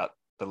comments about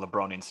the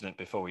LeBron incident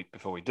before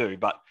we do.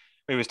 But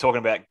he was talking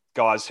about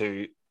guys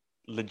who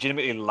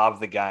legitimately love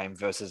the game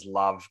versus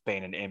love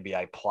being an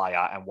NBA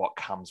player and what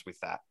comes with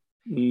that.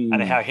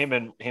 And how him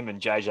and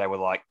JJ were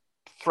like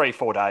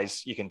 3-4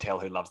 days, you can tell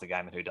who loves the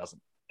game and who doesn't,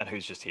 and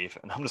who's just here.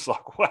 And I'm just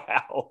like,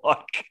 wow,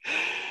 like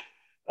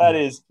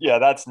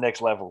that's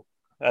next level.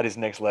 That is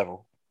next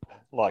level.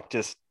 Like,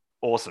 just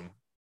awesome.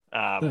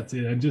 That's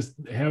it. And just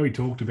how he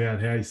talked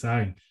about how he's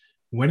saying,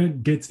 when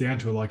it gets down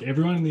to it, like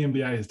everyone in the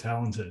NBA is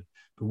talented,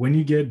 but when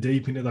you get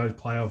deep into those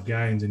playoff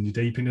games and you're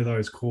deep into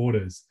those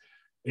quarters,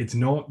 it's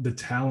not the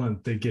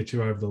talent that gets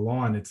you over the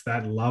line. It's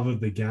that love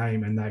of the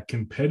game and that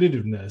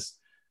competitiveness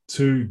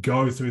to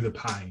go through the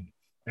pain.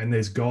 And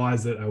there's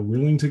guys that are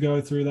willing to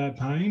go through that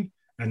pain,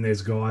 and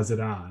there's guys that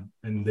aren't.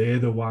 And they're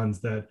the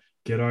ones that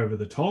get over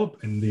the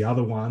top, and the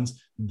other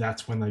ones,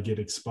 that's when they get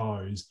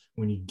exposed,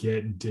 when you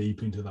get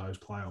deep into those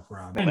playoff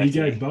runs. And he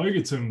gave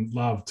Bogut some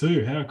love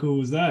too. How cool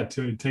was that,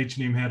 to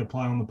teaching him how to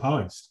play on the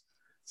post?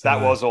 So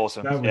that was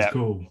awesome. That was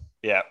cool.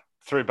 Yeah.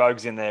 Threw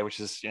Bogues in there, which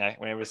is,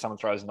 whenever someone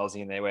throws an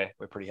Aussie in there,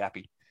 we're pretty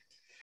happy.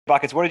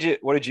 Buckets, what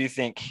did you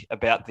think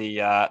about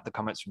the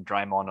comments from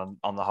Draymond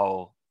on the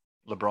whole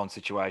LeBron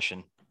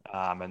situation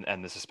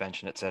and the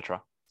suspension,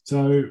 etc.?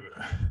 So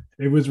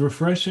it was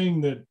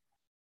refreshing that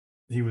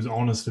he was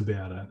honest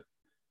about it.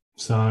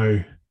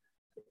 So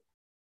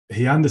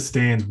he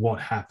understands what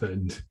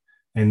happened,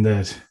 and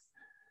that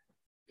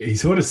he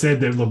sort of said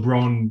that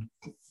LeBron,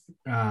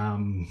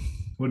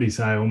 what did he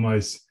say?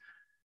 Almost,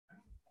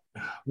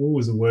 what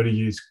was the word he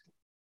used?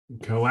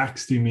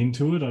 Coaxed him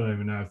into it. I don't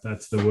even know if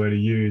that's the word he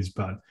used,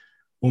 but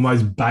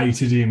almost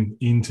baited him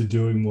into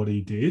doing what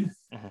he did.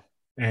 Uh-huh.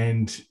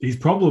 And he's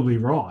probably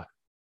right.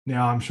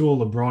 Now, I'm sure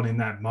LeBron in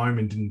that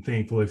moment didn't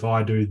think, well, if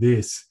I do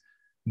this,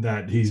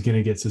 that he's going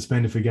to get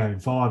suspended for game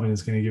 5 and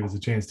it's going to give us a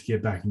chance to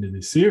get back into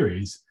this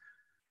series.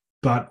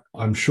 But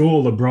I'm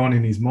sure LeBron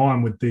in his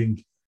mind would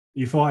think,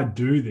 if I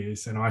do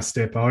this and I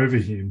step over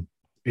him,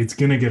 it's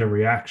going to get a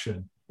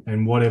reaction.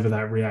 And whatever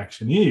that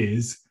reaction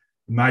is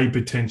may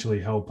potentially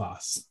help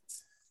us.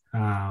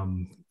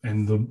 And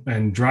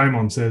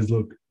Draymond says,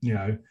 look,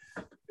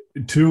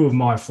 2 of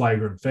my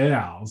flagrant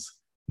fouls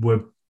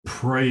were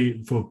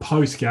for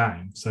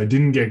post-game. So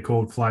didn't get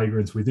called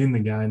flagrants within the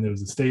game. There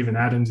was a Steven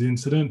Adams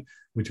incident,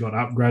 which got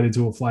upgraded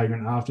to a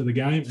flagrant after the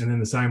game. And then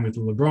the same with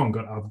LeBron,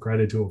 got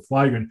upgraded to a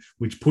flagrant,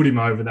 which put him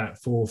over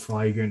that 4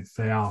 flagrant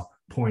foul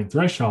point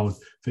threshold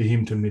for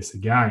him to miss a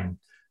game.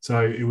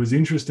 So it was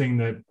interesting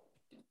that,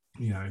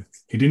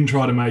 he didn't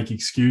try to make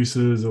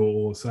excuses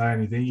or say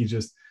anything.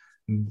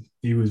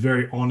 He was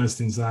very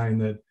honest in saying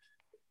that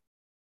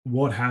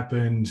what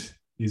happened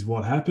is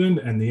what happened,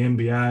 and the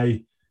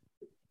NBA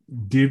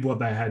did what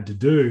they had to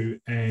do.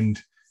 And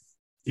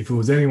if it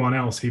was anyone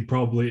else, they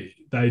don't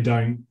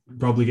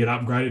get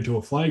upgraded to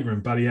a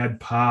flagrant, but he had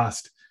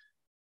past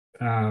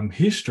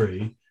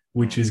history,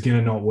 which is going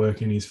to not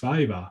work in his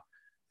favor.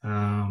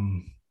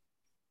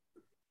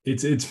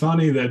 It's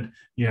funny that,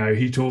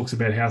 he talks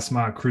about how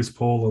smart Chris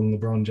Paul and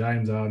LeBron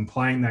James are and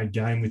playing that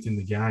game within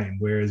the game,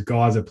 whereas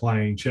guys are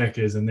playing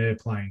checkers and they're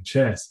playing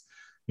chess.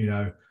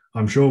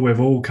 I'm sure we've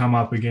all come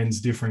up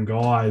against different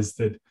guys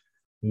that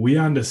we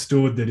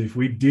understood that if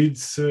we did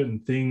certain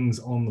things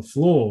on the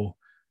floor,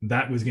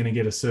 that was going to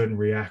get a certain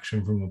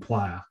reaction from a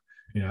player.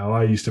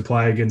 I used to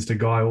play against a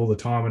guy all the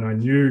time, and I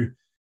knew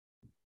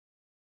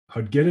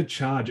I'd get a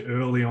charge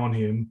early on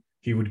him.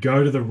 He would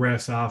go to the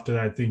refs after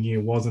that thinking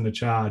it wasn't a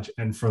charge,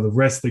 and for the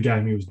rest of the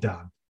game, he was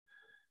done.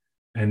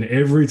 And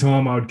every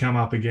time I would come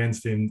up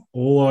against him,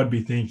 all I'd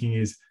be thinking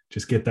is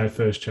just get that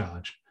first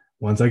charge.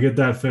 Once I get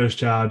that first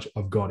charge,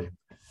 I've got him.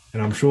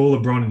 And I'm sure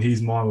LeBron in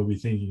his mind would be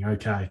thinking,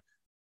 okay,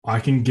 I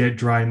can get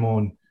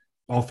Draymond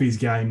off his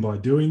game by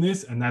doing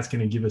this, and that's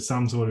going to give us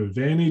some sort of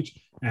advantage.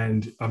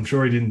 And I'm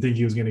sure he didn't think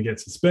he was going to get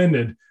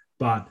suspended,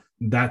 but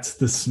that's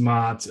the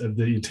smarts of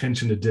the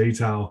attention to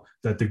detail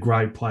that the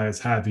great players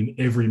have in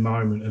every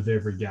moment of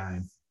every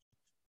game.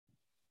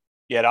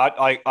 Yeah,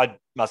 I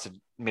must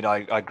admit I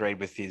agreed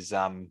with his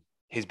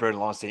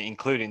brutal honesty,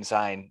 including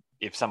saying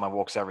if someone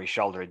walks over his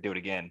shoulder, he'd do it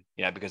again,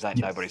 because ain't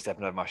nobody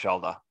stepping over my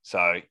shoulder.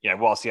 So,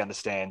 whilst he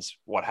understands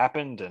what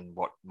happened and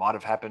what might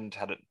have happened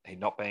had he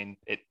not been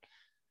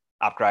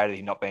upgraded,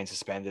 he not been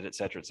suspended, et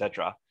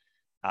cetera,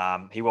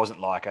 he wasn't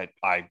like,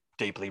 I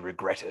deeply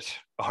regret it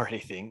or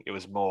anything. It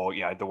was more,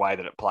 the way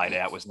that it played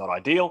out was not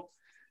ideal.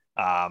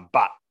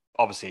 But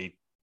obviously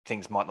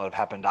things might not have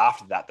happened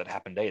after that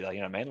happened either.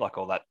 You know what I mean? Like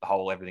all that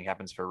whole everything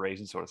happens for a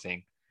reason sort of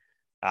thing.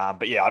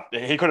 But yeah,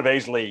 he could have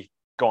easily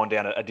gone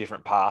down a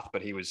different path,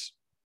 but he was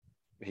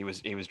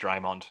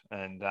Draymond.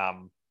 And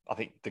I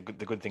think the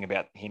good thing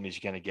about him is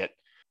you're going to get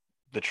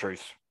the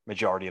truth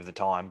majority of the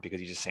time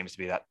because he just seems to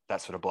be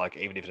that sort of bloke,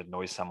 even if it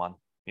annoys someone.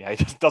 He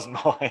just doesn't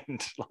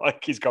mind.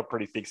 Like he's got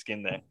pretty thick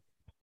skin there.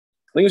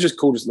 I think it's just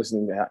cool just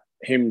listening to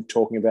him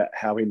talking about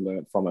how he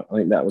learned from it. I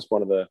think that was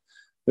one of the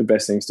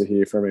best things to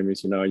hear from him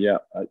is,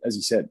 as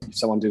he said, if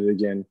someone did it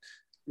again,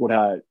 would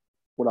I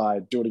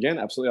do it again?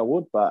 Absolutely, I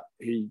would. But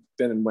he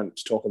then went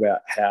to talk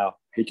about how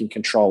he can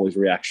control his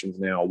reactions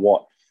now,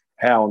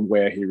 how and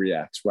where he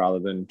reacts rather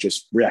than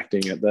just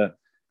reacting at the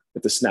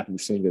snap of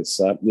his fingers.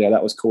 So, yeah,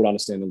 that was cool to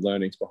understand the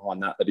learnings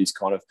behind that he's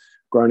kind of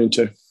grown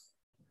into.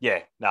 Yeah,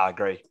 no, I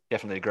agree.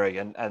 Definitely agree.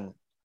 And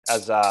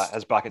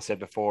as Bucket said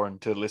before, and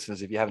to the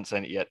listeners, if you haven't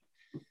seen it yet,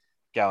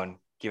 go and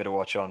give it a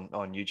watch on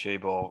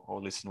YouTube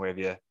or listen wherever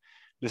you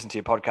listen to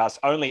your podcast.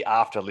 Only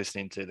after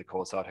listening to the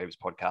Courtside Hoops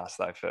podcast,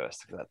 though,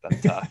 first.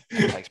 That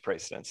takes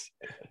precedence.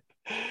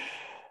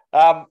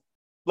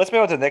 Let's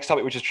move on to the next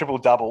topic, which is triple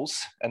doubles.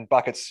 And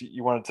Buckets,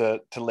 you wanted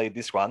to lead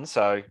this one,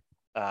 so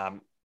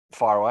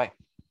fire away.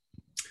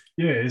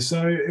 Yeah,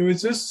 so it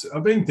was just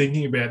I've been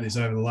thinking about this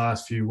over the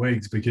last few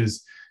weeks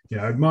because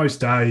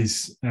most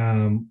days,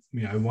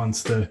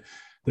 once the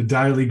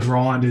daily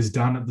grind is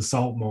done at the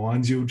salt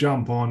mines, you'll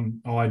jump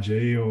on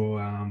IG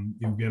or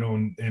you'll get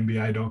on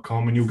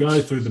NBA.com and you'll go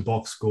through the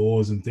box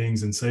scores and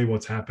things and see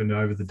what's happened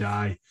over the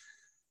day.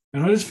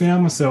 And I just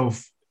found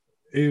myself,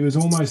 it was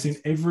almost in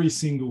every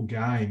single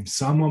game,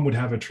 someone would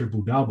have a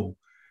triple-double.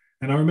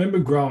 And I remember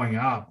growing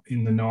up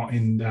in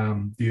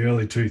the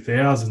early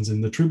 2000s,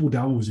 and the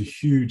triple-double was a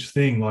huge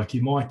thing. Like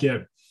you might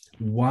get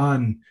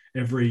one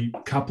every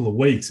couple of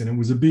weeks, and it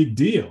was a big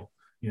deal.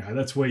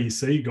 That's where you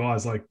see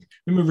guys like,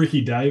 remember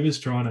Ricky Davis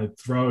trying to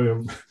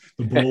throw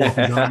the ball off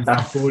his own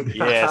back foot,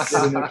 yes,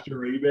 get an extra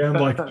rebound.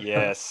 Like,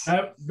 yes,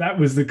 that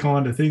was the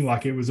kind of thing.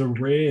 Like, it was a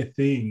rare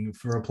thing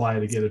for a player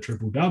to get a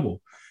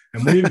triple-double.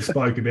 And we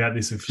spoke about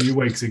this a few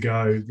weeks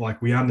ago. Like,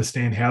 we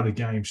understand how the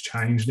game's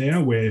changed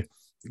now, where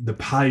the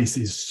pace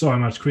is so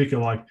much quicker.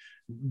 Like,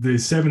 the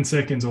 7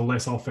 seconds or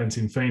less offense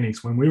in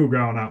Phoenix when we were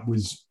growing up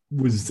was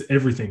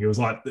everything. It was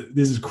like,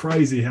 this is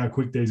crazy how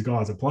quick these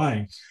guys are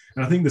playing.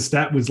 And I think the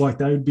stat was like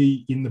they would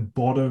be in the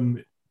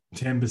bottom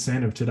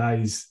 10% of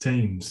today's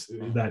teams,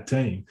 that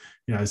team.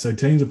 So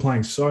teams are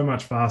playing so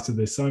much faster.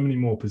 There's so many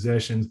more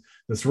possessions.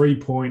 The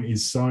 3-point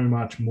is so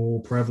much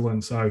more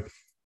prevalent. So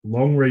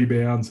long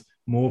rebounds,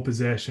 more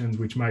possessions,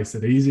 which makes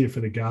it easier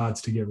for the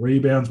guards to get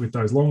rebounds with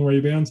those long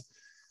rebounds.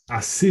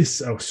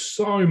 Assists are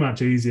so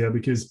much easier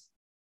because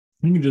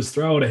you can just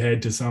throw it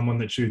ahead to someone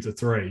that shoots a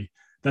three.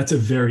 That's a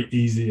very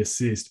easy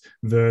assist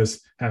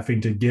versus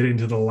having to get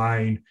into the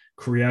lane,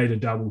 create a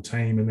double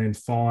team, and then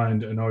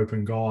find an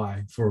open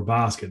guy for a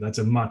basket. That's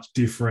a much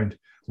different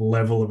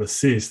level of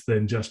assist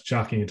than just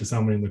chucking it to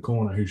someone in the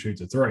corner who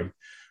shoots a three.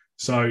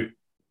 So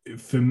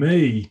for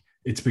me,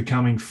 it's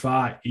becoming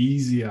far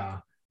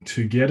easier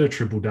to get a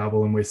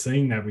triple-double, and we're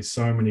seeing that with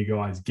so many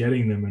guys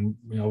getting them.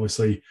 And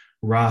obviously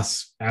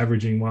Russ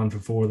averaging 1 for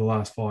 4 of the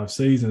last 5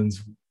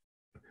 seasons.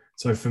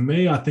 So for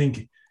me, I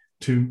think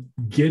to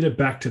get it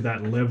back to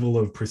that level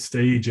of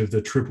prestige of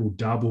the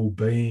triple-double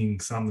being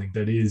something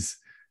that is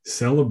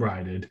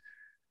celebrated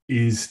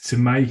is to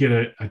make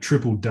it a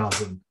triple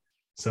dozen.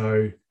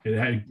 So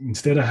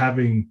instead of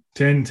having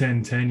 10,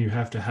 10, 10, you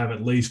have to have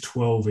at least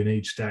 12 in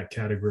each stat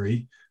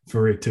category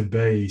for it to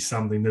be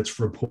something that's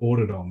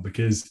reported on,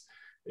 because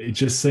it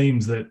just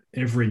seems that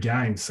every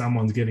game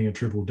someone's getting a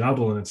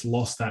triple-double and it's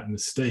lost that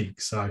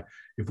mystique. So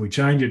if we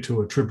change it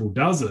to a triple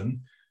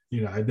dozen,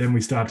 then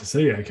we start to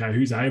see, okay,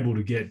 who's able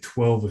to get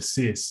 12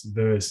 assists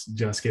versus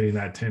just getting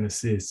that 10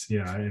 assists,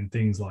 and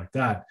things like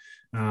that.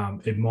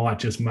 It might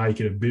just make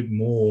it a bit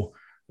more,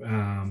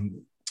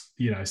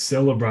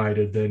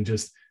 celebrated than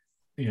just,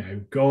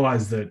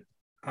 guys that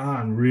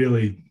aren't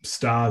really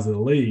stars of the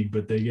league,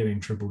 but they're getting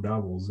triple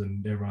doubles,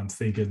 and everyone's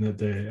thinking that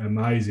they're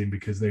amazing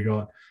because they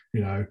got,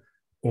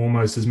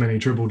 almost as many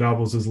triple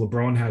doubles as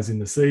LeBron has in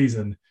the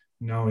season,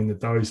 knowing that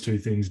those two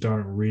things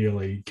don't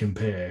really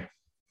compare.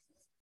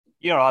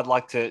 I'd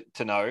like to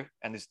know,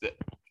 and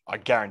I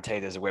guarantee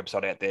there's a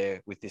website out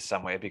there with this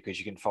somewhere because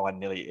you can find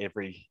nearly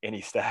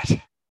any stat.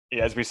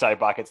 Yeah, as we say,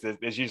 buckets.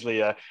 There's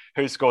usually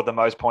who scored the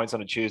most points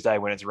on a Tuesday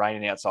when it's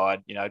raining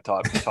outside,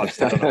 type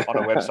stat on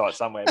a website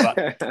somewhere.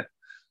 But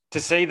to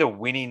see the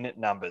winning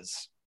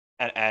numbers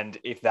and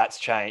if that's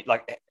changed,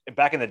 like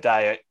back in the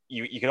day,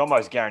 you could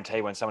almost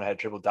guarantee when someone had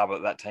triple double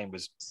that team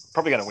was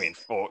probably going to win,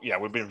 or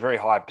would be a very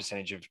high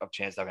percentage of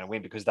chance they're going to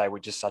win because they were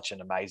just such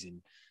an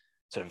amazing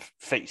sort of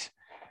feat.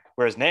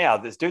 Whereas now,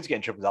 this dude's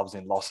getting triple doubles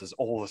in losses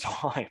all the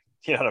time.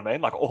 You know what I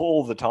mean? Like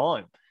all the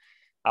time.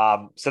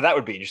 So that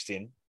would be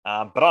interesting.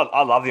 But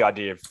I love the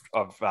idea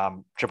of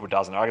triple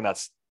dozen. I reckon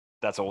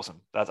that's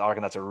awesome. I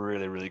reckon that's a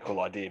really, really cool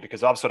idea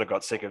because I've sort of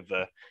got sick of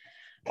the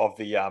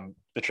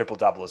triple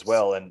double as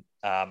well. And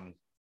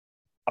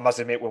I must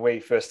admit, when we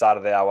first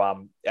started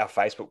our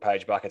Facebook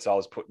page, Buckets, I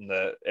was putting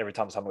every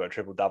time someone got a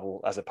triple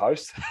double as a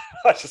post.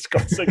 I just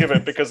got sick of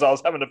it because I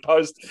was having to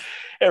post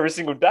every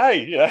single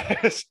day,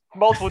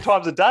 multiple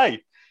times a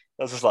day.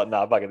 I was just like,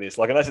 no, bugger this.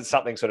 Like, unless it's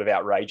something sort of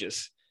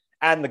outrageous.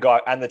 And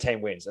the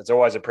team wins. It's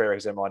always a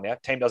prerequisite in mind now.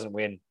 Team doesn't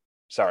win.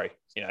 Sorry.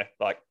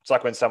 It's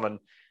like when someone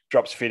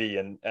drops 50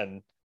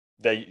 and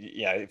they,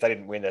 if they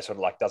didn't win, they're sort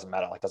of like, doesn't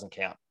matter, like doesn't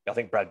count. I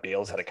think Brad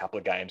Beal's had a couple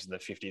of games in the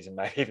 50s and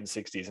maybe even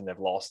 60s and they've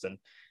lost and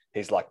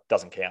he's like,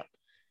 doesn't count.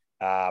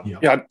 I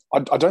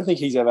don't think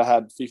he's ever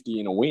had 50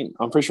 in a win.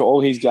 I'm pretty sure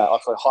all he's got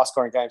like high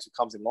scoring games it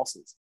comes in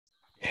losses.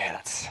 Yeah,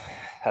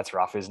 that's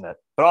rough, isn't it?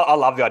 But I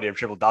love the idea of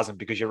triple dozen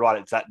because you're right.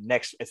 It's that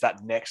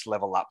next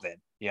level up. Then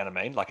you know what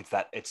I mean. Like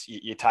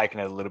you're taking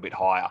it a little bit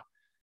higher,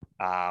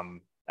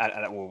 and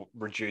it will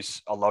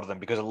reduce a lot of them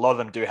because a lot of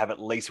them do have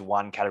at least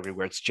one category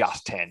where it's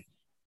just 10,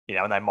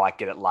 and they might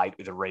get it late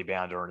with a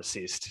rebound or an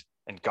assist,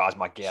 and guys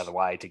might get out of the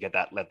way to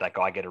let that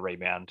guy get a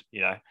rebound,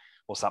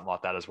 or something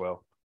like that as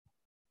well.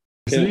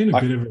 Seeing a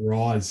bit of a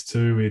rise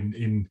too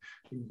in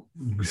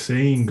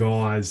seeing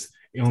guys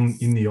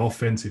in the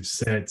offensive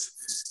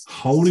sets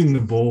holding the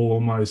ball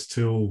almost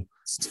till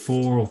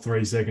 4 or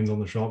 3 seconds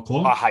on the shot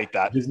clock. I hate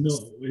that. It's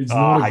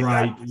not a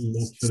great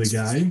look for the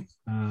game.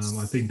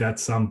 I think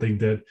that's something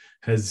that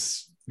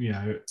has,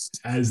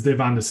 as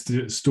they've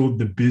understood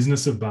the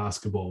business of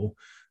basketball,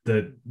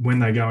 that when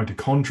they go into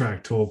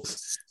contract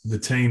talks, the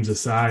teams are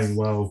saying,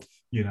 well,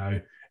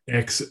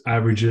 X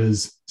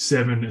averages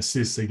 7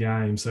 assists a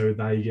game, so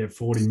they get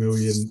 40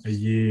 million a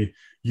year.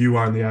 You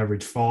only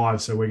average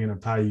 5, so we're going to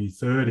pay you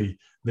 30.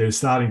 They're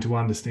starting to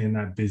understand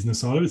that business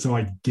side of it, so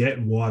I get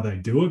why they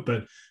do it.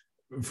 But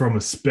from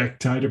a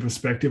spectator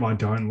perspective, I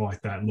don't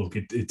like that look.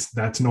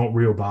 That's not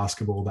real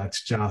basketball.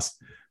 That's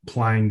just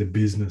playing the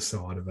business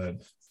side of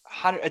it.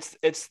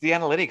 It's the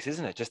analytics,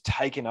 isn't it? Just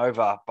taking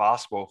over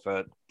basketball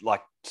for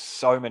like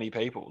so many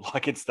people.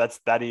 Like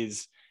that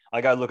is. I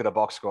go look at a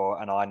box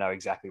score and I know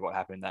exactly what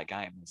happened in that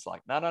game. It's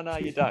like, no,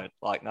 you don't.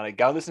 Like, no,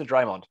 go listen to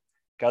Draymond.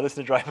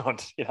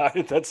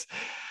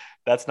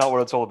 That's not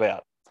what it's all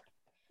about.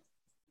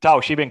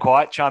 Tolsh, you've been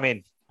quiet. Chime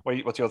in.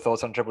 What's your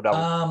thoughts on triple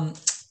double?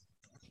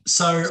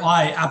 So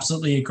I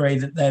absolutely agree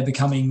that they're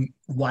becoming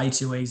way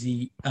too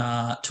easy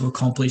to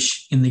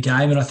accomplish in the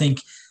game. And I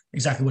think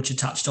exactly what you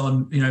touched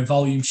on,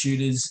 volume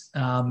shooters,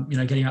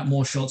 getting up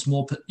more shots,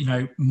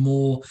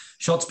 more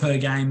shots per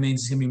game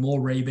means there's going to be more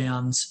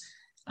rebounds,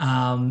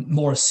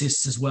 more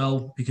assists as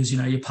well, because,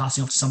 you're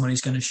passing off to someone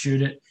who's going to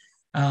shoot it.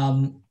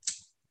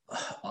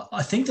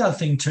 I think the other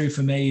thing too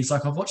for me is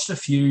like I've watched a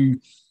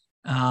few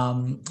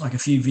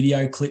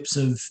video clips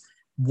of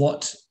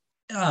what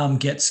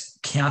gets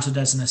counted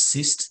as an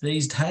assist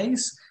these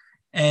days,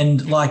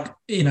 and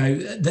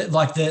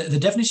the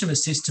definition of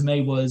assist to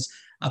me was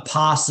a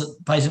pass that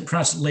basically pretty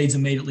much leads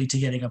immediately to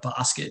getting a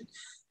basket,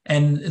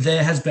 and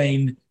there has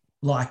been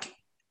like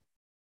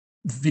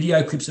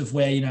video clips of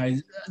where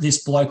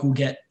this bloke will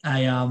get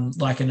a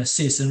an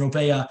assist, and it'll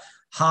be a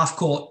half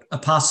court, a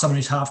pass to someone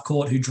who's half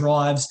court who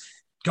drives,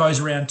 goes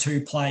around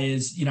 2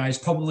 players, is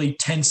probably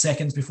 10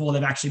 seconds before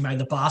they've actually made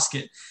the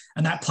basket,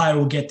 and that player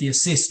will get the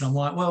assist. And I'm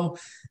like, well,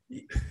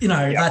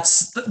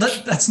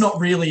 that's not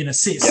really an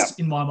assist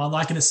in my mind.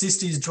 Like an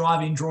assist is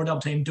drive in, draw a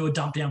double team, do a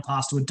dump down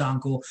pass to a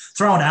dunk, or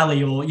throw an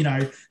alley, or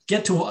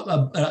get to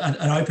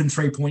an open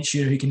 3-point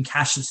shooter who can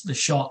cash the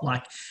shot.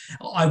 Like,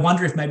 I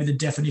wonder if maybe the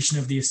definition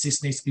of the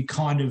assist needs to be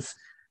kind of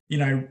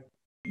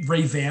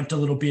revamped a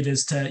little bit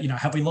as to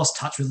have we lost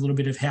touch with a little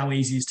bit of how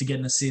easy it is to get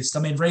an assist.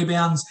 I mean,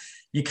 rebounds,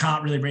 you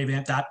can't really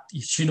revamp that.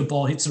 You shoot a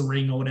ball, hits a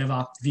ring or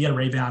whatever. If you get a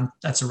rebound,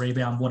 that's a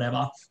rebound,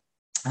 whatever.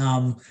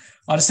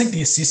 I just think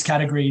the assist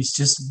category is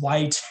just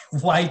way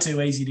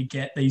too easy to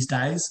get these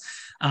days.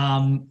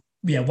 One,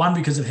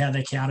 because of how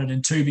they're counted,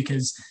 and 2,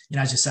 because,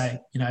 as you say,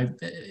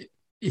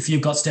 if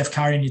you've got Steph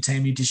Curry in your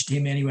team, you dish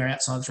him anywhere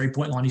outside the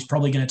 3-point line, he's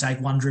probably going to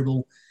take 1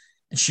 dribble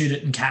and shoot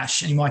it and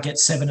cash, and he might get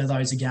 7 of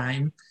those a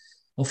game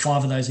or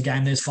 5 of those a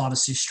game. There's 5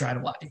 assists straight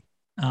away.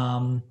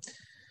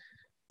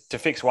 to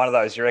fix one of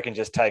those, you reckon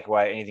just take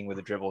away anything with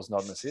the dribbles,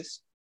 not an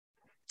assist?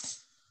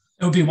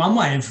 It would be one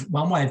way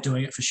of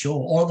doing it for sure,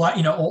 or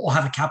or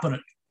have a cap on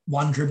it.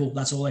 One dribble,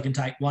 that's all they can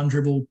take. One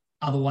dribble,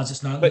 otherwise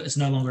it's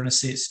no longer an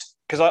assist.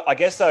 Because I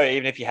guess though,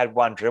 even if you had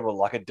one dribble,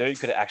 like a dude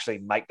could actually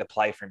make the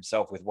play for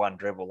himself with one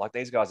dribble. Like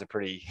these guys are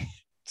pretty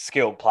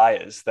skilled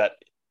players that,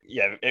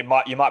 you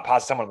might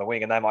pass someone on the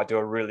wing and they might do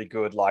a really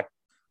good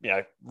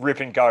rip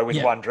and go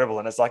with one dribble,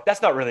 and it's like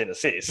that's not really an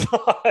assist.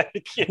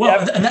 You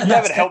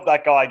haven't helped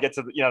that guy get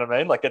to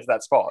get to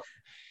that spot.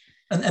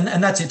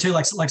 And that's it too.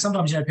 Like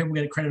sometimes people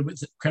get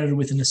credited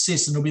with an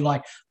assist, and it'll be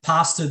like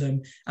pass to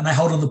them, and they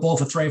hold on the ball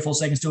for 3 or 4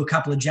 seconds, do a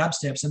couple of jab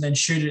steps, and then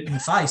shoot it in the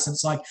face. And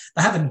it's like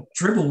they haven't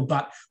dribbled,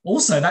 but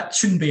also that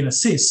shouldn't be an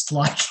assist.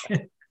 Like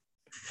you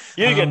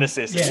get an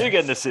assist, you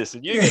get an assist,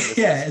 and you get an assist.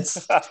 Yeah,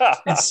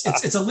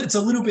 it's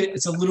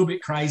a little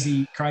bit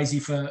crazy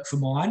for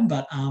mine,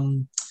 but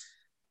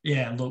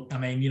yeah. Look, I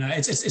mean,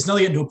 it's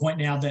nearly getting to a point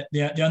now that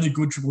the only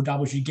good triple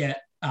doubles you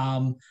get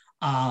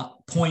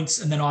points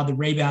and then either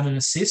rebound and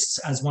assists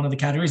as one of the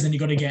categories. Then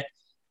you've got to get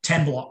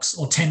 10 blocks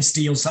or 10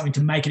 steals, something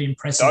to make it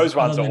impressive. Those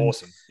ones are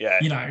awesome.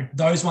 Yeah.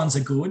 Those ones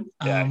are good.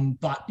 Yeah.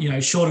 But,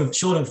 short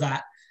of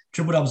that,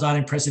 triple doubles aren't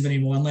impressive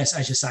anymore unless,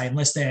 as you say,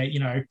 unless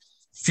they're,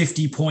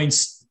 50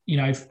 points,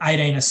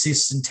 18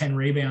 assists and 10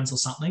 rebounds or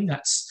something.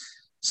 That's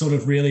sort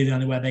of really the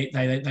only way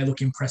they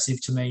look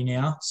impressive to me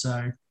now.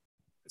 So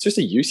it's just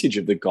a usage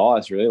of the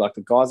guys, really. Like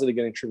the guys that are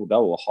getting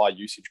triple-double are high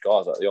usage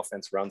guys. Like the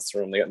offense runs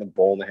through them. They're getting the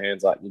ball in their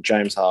hands, like your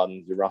James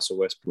Harden, your Russell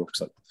Westbrooks,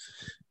 like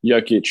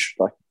Jokic.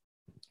 Like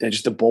they're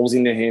just the ball's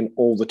in their hand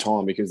all the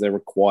time because they're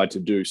required to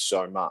do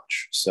so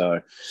much.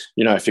 So,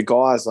 if your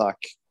guys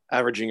like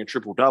averaging a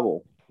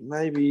triple-double,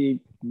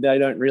 maybe they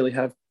don't really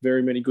have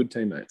very many good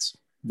teammates.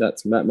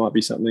 That might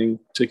be something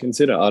to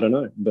consider. I don't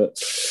know.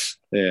 But,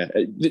 yeah.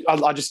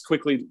 I just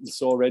quickly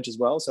saw Reg as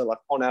well. So, like,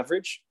 on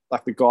average,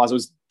 like the guys, it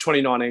was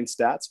 2019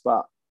 stats,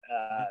 but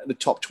the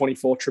top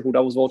 24 triple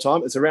doubles of all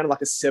time, it's around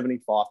like a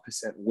 75%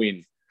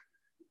 win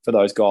for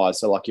those guys.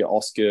 So like your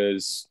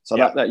Oscars, so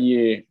that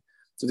year,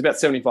 so it's about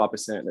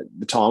 75%. At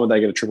the time when they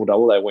get a triple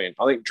double, they win.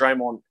 I think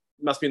Draymond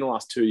must be in the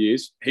last 2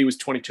 years. He was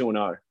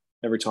 22-0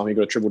 every time he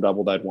got a triple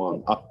double, they'd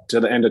won up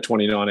to the end of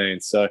 2019.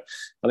 So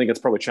I think it's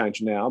probably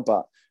changed now.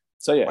 But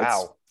so yeah,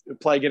 wow. It's a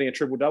player getting a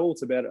triple double.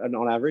 It's about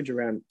on average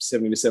around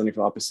 70 to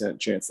 75%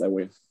 chance they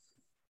win.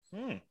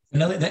 They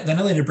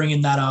know to bring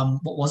in that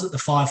what was it, the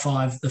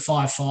 5-5, the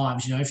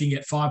 5-5s. If you can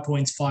get 5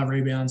 points, 5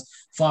 rebounds,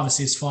 5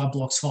 assists, 5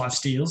 blocks, 5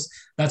 steals,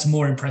 that's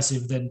more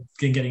impressive than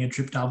getting a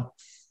trip double.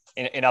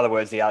 In other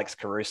words, the Alex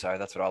Caruso.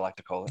 That's what I like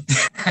to call it.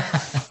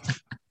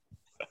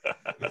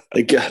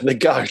 the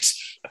goat.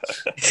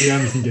 He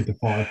only can get to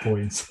 5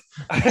 points.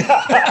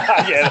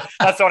 Yeah,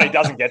 that's the one he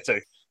doesn't get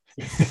to.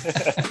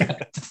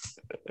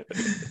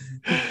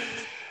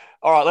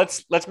 All right,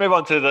 let's move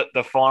on to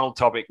the final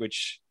topic,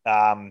 which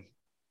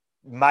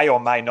may or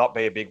may not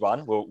be a big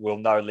one. We'll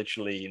know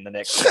literally in the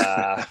next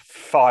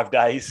 5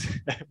 days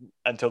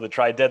until the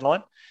trade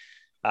deadline,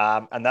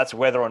 and that's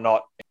whether or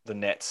not the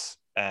Nets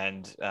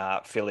and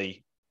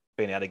Philly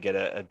being able to get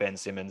a Ben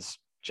Simmons,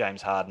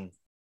 James Harden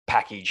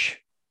package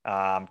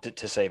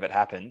to see if it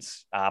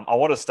happens. I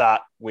want to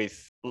start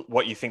with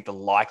what you think the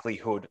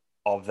likelihood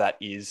of that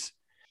is,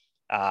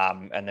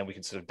 and then we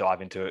can sort of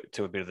dive into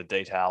a bit of the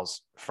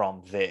details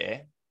from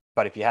there.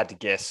 But if you had to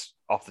guess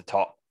off the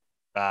top,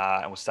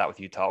 and we'll start with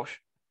you, Tolsh,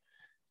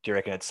 do you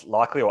reckon it's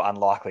likely or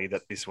unlikely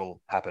that this will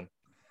happen?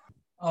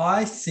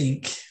 I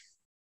think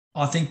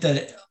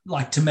that,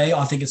 like, to me,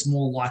 I think it's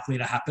more likely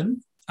to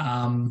happen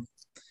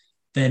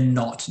than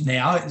not.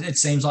 Now, it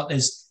seems like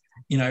there's,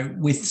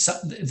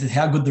 with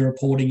how good the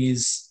reporting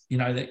is,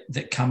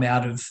 that come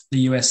out of the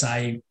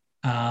USA.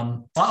 I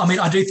mean,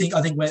 I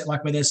think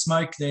where there's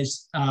smoke,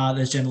 there's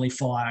generally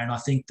fire, and I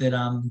think that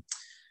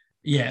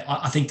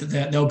I think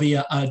that there'll be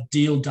a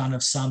deal done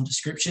of some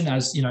description,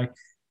 as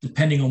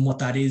depending on what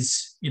that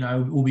is,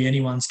 will be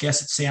anyone's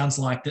guess. It sounds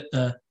like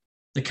that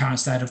the current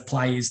state of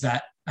play is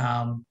that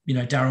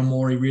Daryl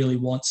Morey really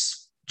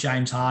wants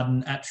James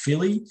Harden at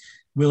Philly,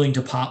 willing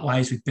to part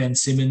ways with Ben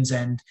Simmons,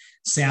 and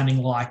sounding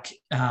like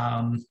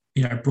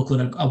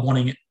Brooklyn are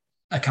wanting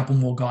a couple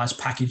more guys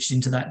packaged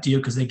into that deal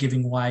because they're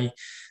giving away,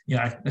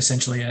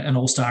 essentially an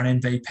all-star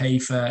and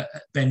MVP for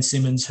Ben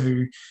Simmons,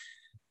 who,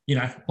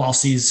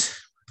 whilst he's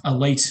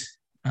elite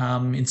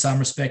in some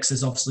respects,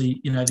 there's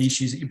obviously, the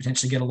issues that you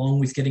potentially get along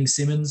with getting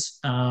Simmons.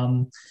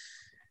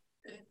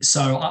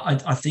 So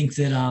I think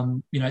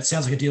that, it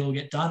sounds like a deal will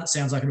get done. It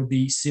sounds like it'll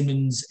be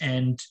Simmons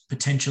and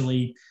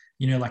potentially,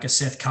 like a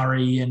Seth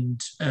Curry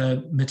and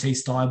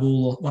Matisse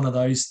Thybulle or one of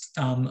those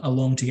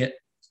along to get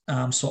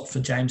swapped for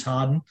James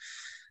Harden.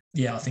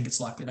 Yeah, I think it's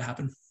likely to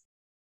happen.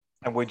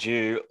 And would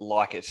you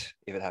like it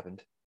if it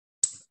happened?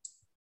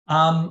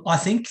 I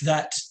think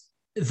that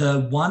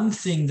the one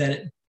thing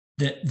that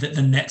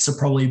the Nets are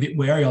probably a bit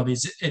wary of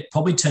is it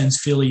probably turns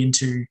Philly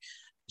into,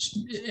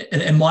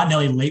 it might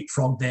nearly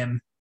leapfrog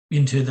them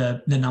into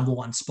the number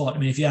one spot. I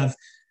mean, if you have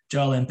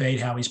Joel Embiid,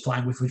 how he's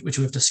playing with, which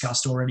we've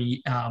discussed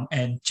already,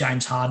 and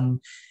James Harden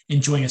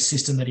enjoying a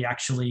system that he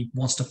actually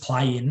wants to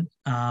play in.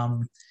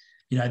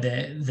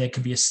 There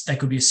could be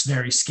a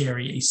very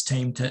scary East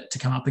team to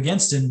come up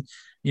against, and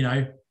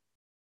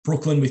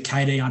Brooklyn with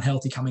KD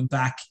unhealthy coming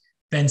back.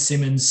 Ben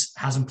Simmons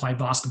hasn't played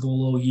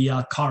basketball all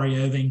year.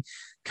 Kyrie Irving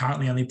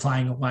currently only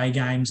playing away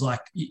games.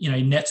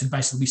 Nets would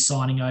basically be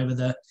signing over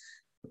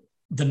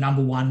the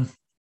number one,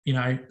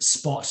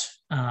 spot,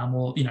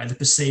 or the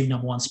perceived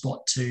number one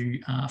spot to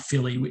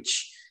Philly,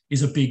 which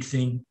is a big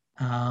thing.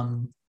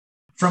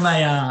 From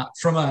a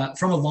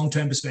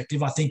long-term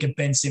perspective, I think a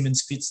Ben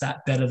Simmons fits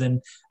that better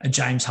than a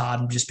James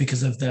Harden, just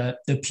because of the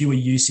pure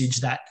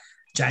usage that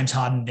James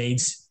Harden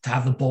needs to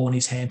have the ball in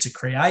his hand to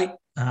create.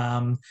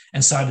 And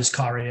so does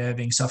Kyrie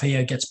Irving. So if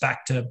he gets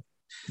back to,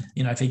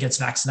 if he gets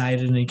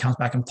vaccinated and he comes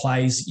back and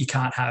plays, you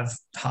can't have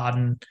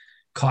Harden,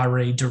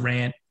 Kyrie,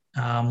 Durant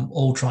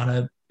all trying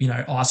to,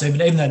 ice.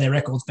 Even though their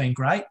record's been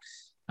great,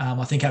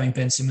 I think having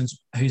Ben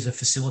Simmons, who's a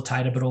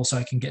facilitator but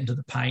also can get into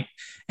the paint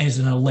and is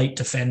an elite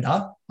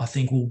defender, I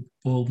think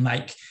will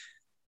make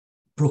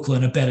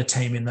Brooklyn a better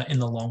team in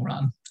the long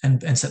run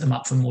and set them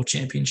up for more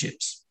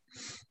championships.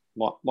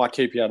 Might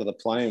keep you out of the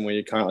plane where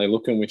you're currently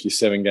looking with your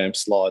 7-game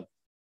slide.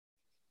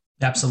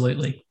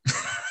 Absolutely.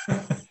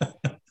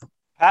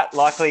 Pat,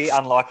 likely,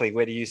 unlikely,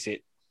 where do you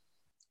sit?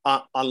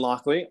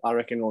 Unlikely. I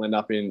reckon we'll end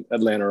up in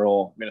Atlanta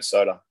or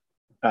Minnesota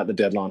at the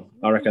deadline.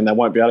 I reckon they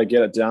won't be able to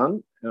get it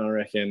done. And I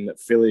reckon that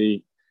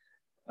Philly,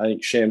 I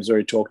think Sham's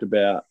already talked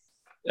about,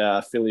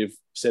 Philly have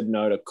said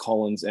no to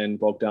Collins and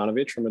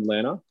Bogdanovic from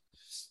Atlanta.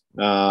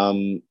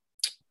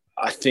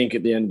 I think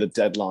at the end of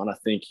the deadline, I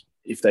think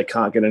if they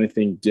can't get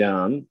anything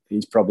done,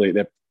 he's going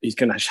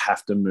to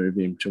have to move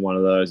him to one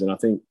of those. And I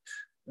think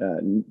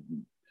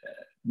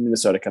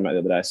Minnesota came out the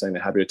other day saying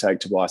they're happy to take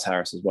Tobias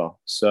Harris as well.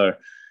 So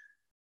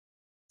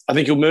I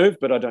think he'll move,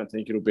 but I don't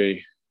think it'll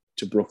be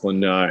to Brooklyn,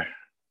 no.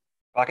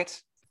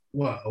 Buckets?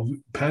 Well,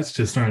 Pat's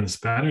just throwing a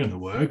spanner in the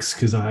works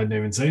because I hadn't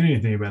even seen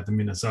anything about the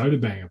Minnesota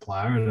being a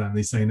player. I'd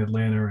only seen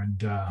Atlanta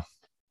and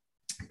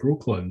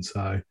Brooklyn.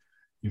 So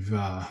you've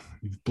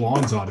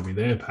blindsided me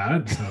there,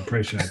 Pat. So I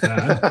appreciate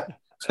that.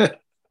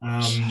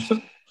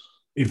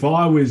 If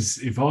I was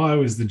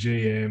the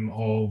GM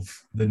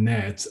of the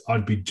Nets,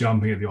 I'd be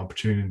jumping at the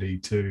opportunity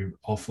to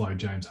offload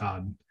James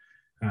Harden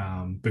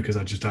because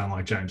I just don't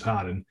like James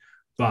Harden.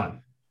 But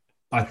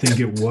I think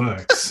it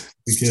works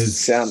because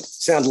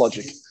sound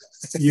logic.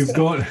 You've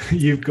got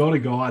a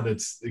guy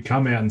that's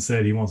come out and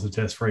said he wants to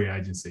test free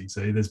agency.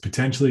 So there's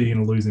potentially you're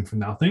going to lose him for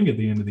nothing at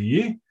the end of the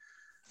year.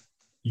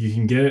 You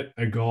can get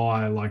a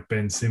guy like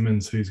Ben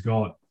Simmons who's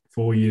got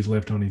 4 years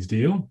left on his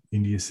deal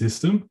into your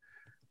system.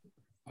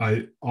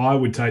 I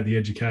would take the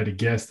educated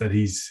guess that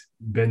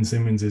Ben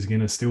Simmons is going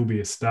to still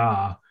be a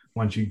star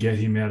once you get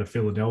him out of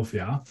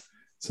Philadelphia.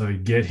 So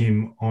get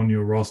him on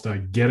your roster,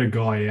 get a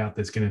guy out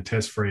that's going to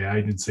test free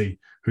agency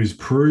who's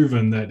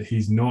proven that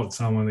he's not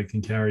someone that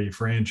can carry your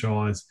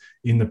franchise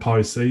in the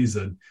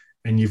postseason.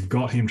 And you've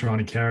got him trying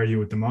to carry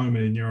you at the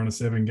moment and you're on a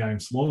 7-game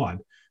slide.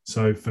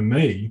 So for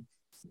me,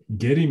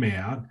 get him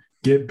out,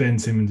 get Ben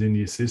Simmons into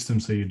your system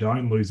so you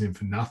don't lose him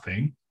for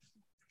nothing.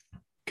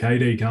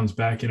 KD comes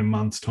back in a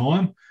month's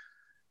time.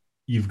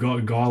 You've got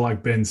a guy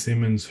like Ben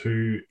Simmons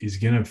who is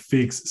going to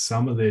fix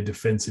some of their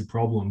defensive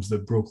problems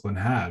that Brooklyn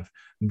have,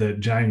 that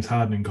James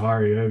Harden and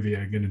Kyrie Irving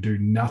are going to do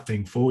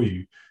nothing for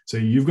you. So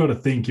you've got to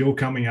think you're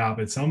coming up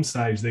at some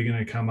stage. They're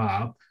going to come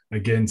up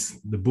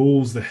against the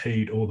Bulls, the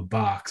Heat, or the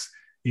Bucks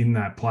in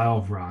that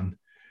playoff run.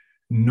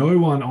 No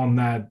one on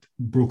that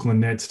Brooklyn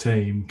Nets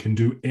team can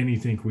do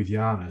anything with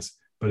Giannis.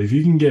 But if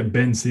you can get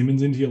Ben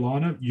Simmons into your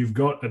lineup, you've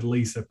got at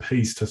least a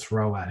piece to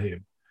throw at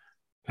him.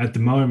 At the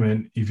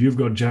moment, if you've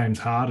got James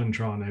Harden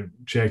trying to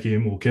check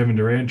him or Kevin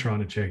Durant trying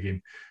to check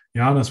him,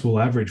 Giannis will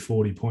average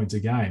 40 points a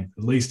game.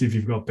 At least if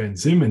you've got Ben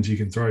Simmons, you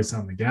can throw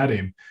something at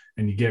him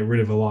and you get rid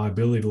of a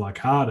liability like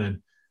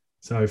Harden.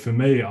 So for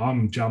me,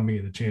 I'm jumping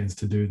at the chance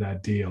to do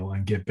that deal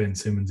and get Ben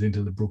Simmons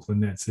into the Brooklyn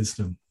Nets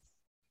system.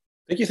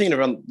 I think you're thinking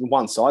around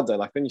one side, though.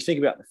 Like when you think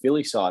about the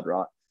Philly side,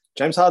 right?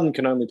 James Harden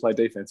can only play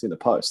defense in the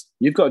post.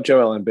 You've got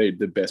Joel Embiid,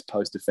 the best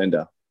post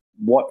defender.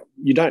 How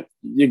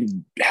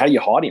do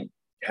you hide him?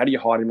 How do you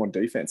hide him on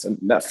defense? And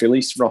that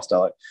Phillies roster,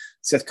 like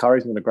Seth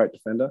Curry's been a great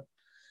defender.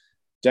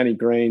 Danny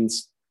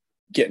Green's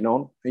getting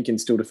on. He can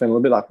still defend a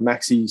little bit. Like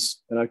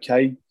Maxi's an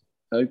okay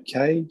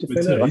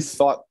defender. Like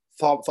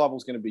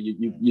Thybulle's going to be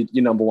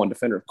your number one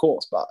defender, of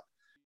course. But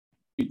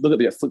you look at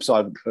the flip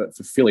side for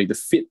Philly, the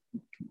fit,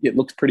 it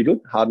looks pretty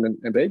good. Harden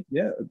and Embiid,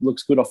 yeah, it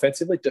looks good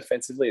offensively.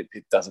 Defensively,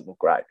 it doesn't look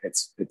great.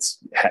 It's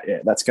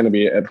that's going to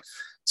be a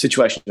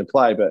situation to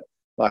play. But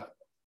like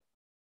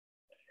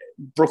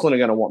Brooklyn are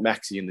going to want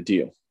Maxey in the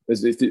deal.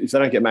 If they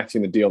don't get Maxey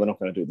in the deal, they're not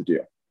going to do the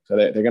deal. So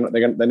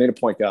they need a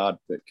point guard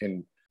that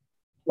can,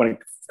 when it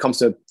comes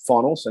to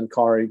finals and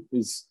Kyrie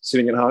is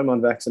sitting at home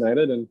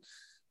unvaccinated and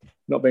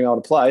not being able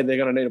to play, they're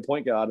going to need a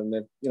point guard and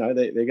they're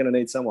going to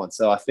need someone.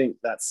 So I think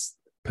they're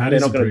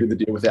not going to do the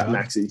deal without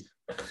Maxey.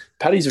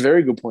 Paddy's a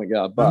very good point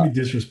guard, Don't but be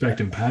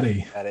disrespecting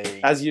Paddy.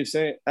 as you've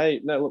seen,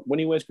 look, when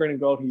he wears green and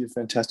gold, he's a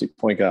fantastic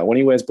point guard. When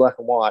he wears black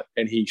and white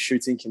and he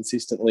shoots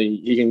inconsistently,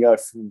 he can go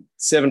from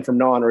 7 from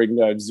 9 or he can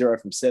go 0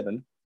 from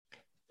 7.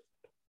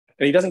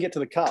 And he doesn't get to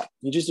the cup.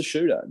 He's just a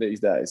shooter these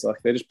days.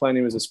 Like they're just playing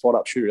him as a spot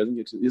up shooter.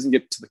 He doesn't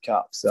get to the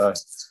cup. So,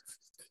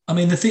 I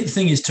mean, the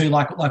thing is too,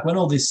 like when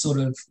all this sort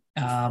of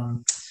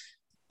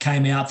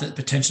came out that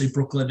potentially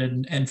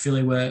Brooklyn and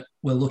Philly were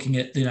looking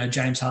at,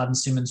 James Harden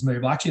Simmons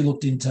move. I actually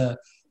looked into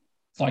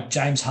like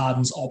James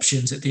Harden's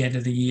options at the end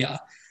of the year,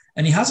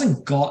 and he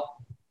hasn't got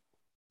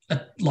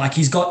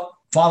he's got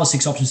 5 or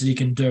 6 options that he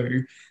can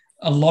do.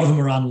 A lot of them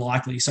are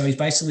unlikely. So he's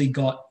basically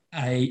got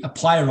a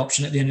player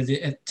option at the end of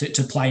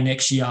to play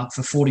next year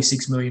for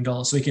 $46 million.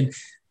 So he can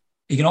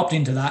opt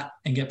into that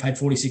and get paid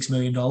 $46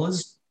 million,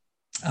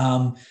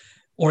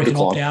 or he can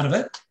opt out of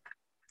it.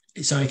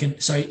 So he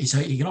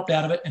can opt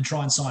out of it and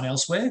try and sign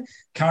elsewhere.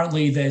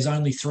 Currently, there's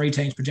only 3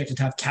 teams projected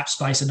to have cap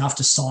space enough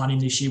to sign him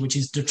this year, which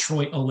is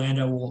Detroit,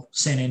 Orlando, or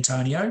San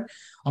Antonio.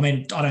 I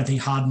mean, I don't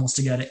think Harden wants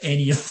to go to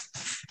any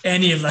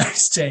of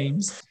those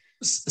teams.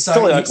 So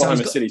probably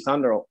Oklahoma City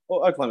Thunder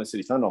will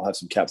have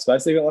some cap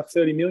space. They've got like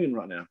 30 million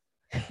right now.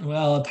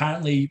 Well,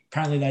 apparently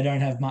they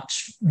don't have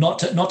much. Not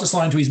to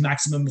slide into his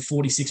maximum of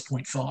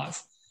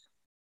 46.5.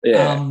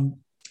 Yeah.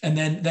 And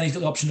then he's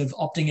got the option of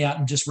opting out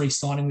and just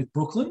re-signing with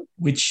Brooklyn,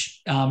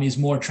 which is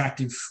more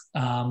attractive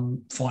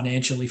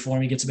financially for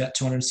him. He gets about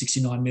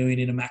 $269 million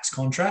in a max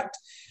contract,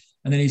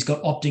 and then he's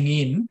got opting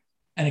in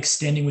and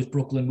extending with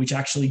Brooklyn, which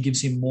actually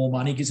gives him more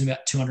money. Gives him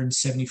about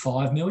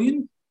 $275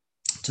 million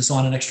to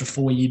sign an extra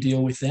 4-year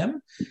deal with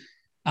them,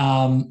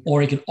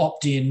 or he can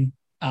opt in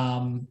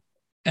and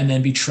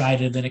then be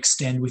traded and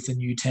extend with the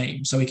new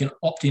team. So he can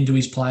opt into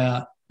his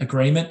player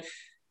agreement,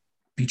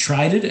 be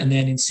traded, and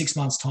then in 6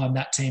 months' time,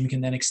 that team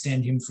can then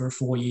extend him for a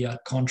 4-year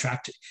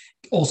contract.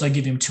 Also,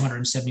 give him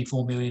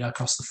 $274 million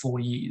across the 4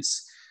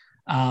 years.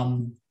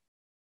 The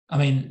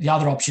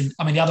other option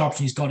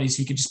he's got is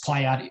he could just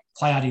play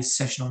out his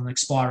session on an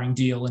expiring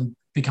deal and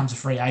becomes a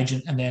free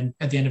agent, and then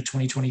at the end of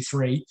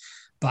 2023.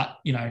 But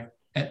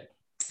at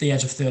the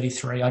age of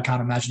 33, I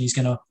can't imagine he's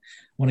going to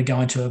want to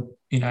go into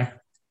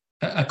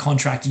a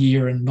contract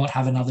year and not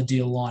have another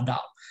deal lined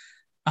up.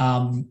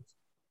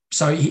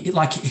 So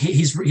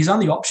his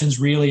only options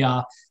really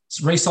are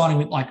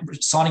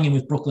signing him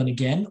with Brooklyn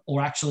again,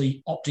 or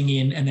actually opting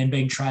in and then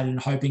being traded and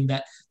hoping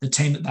that the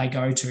team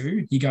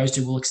that he goes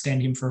to will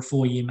extend him for a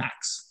 4-year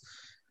max.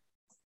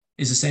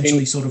 Is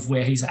essentially sort of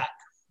where he's at.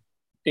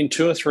 In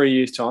 2 or 3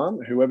 years' time,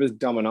 whoever's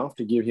dumb enough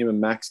to give him a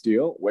max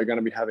deal, we're going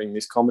to be having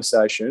this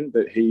conversation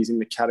that he's in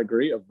the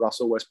category of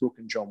Russell Westbrook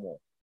and John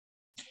Wall.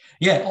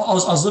 Yeah, I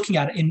was looking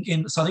at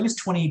it so I think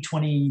it's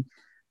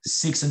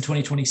 2026 and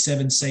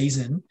 2027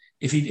 season.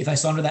 If they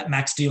sign to that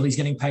max deal, he's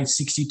getting paid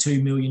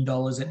 $62 million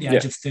at the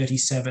age of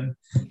 37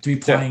 to be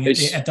playing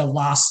at the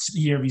last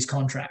year of his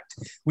contract,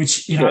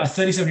 which, a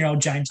 37-year-old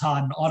James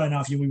Harden, I don't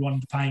know if you would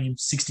want to paying him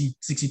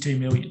 $62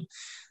 million,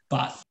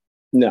 but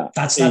no,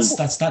 that's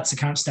the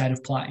current state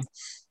of play.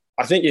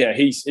 I think,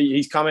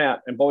 he's come out,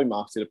 and Bobby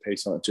Marks did a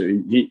piece on it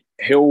too.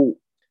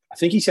 I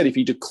think he said if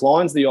he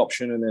declines the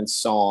option and then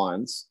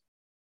signs,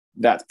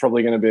 that's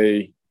probably going to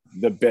be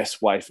the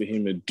best way for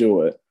him to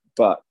do it.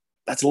 But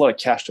that's a lot of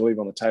cash to leave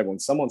on the table,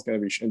 and someone's going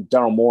to be, and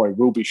Daryl Morey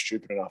will be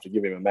stupid enough to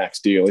give him a max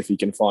deal if he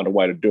can find a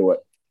way to do it.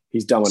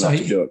 He's dumb enough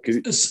to do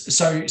it.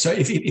 So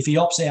if he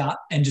opts out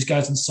and just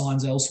goes and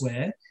signs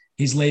elsewhere,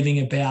 he's leaving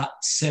about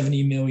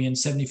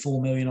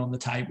 $74 million on the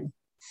table.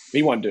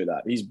 He won't do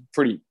that. He's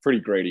pretty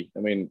greedy.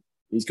 I mean,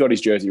 he's got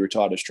his jersey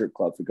retired at a strip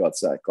club, for God's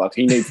sake. Like,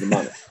 he needs the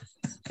money.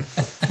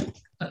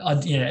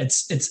 It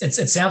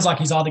sounds like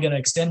he's either going to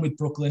extend with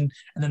Brooklyn,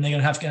 and then they're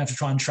going to have to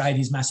try and trade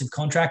his massive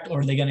contract,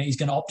 or he's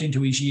going to opt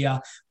into his year.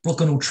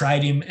 Brooklyn will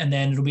trade him, and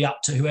then it'll be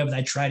up to whoever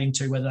they trade him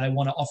to whether they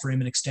want to offer him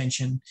an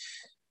extension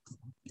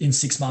in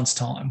 6 months'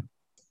 time.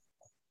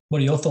 What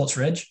are your thoughts,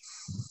 Reg?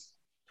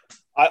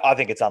 I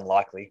think it's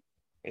unlikely,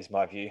 is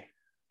my view.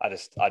 I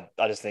just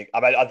think.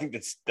 I think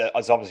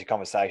there's obviously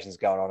conversations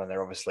going on, and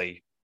they're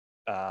obviously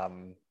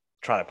trying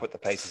to put the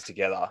pieces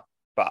together.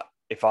 But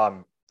if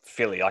I'm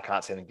Philly, I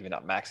can't see them giving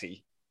up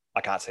Maxey.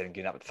 I can't see them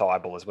giving up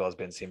Thibault as well as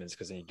Ben Simmons,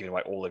 because then you're giving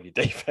away all of your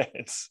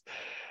defense.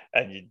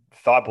 And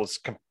Thibault's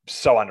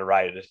so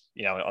underrated,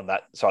 on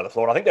that side of the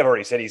floor. And I think they've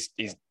already said he's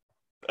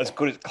as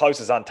good,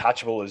 close as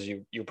untouchable as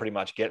you'll pretty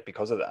much get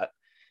because of that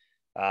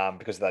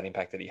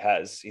impact that he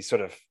has. He's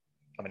sort of,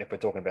 if we're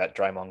talking about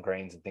Draymond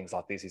Greens and things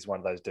like this, he's one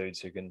of those dudes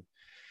who can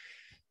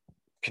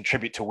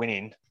contribute to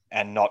winning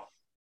and not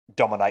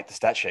dominate the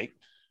stat sheet.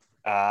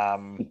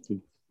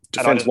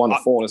 Defense 1 to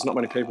 4. There's not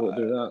many people that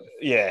do that.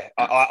 Yeah,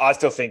 I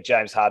still think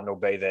James Harden will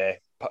be there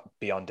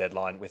beyond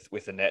deadline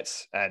with the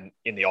Nets, and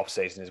in the off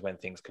season is when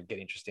things could get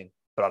interesting.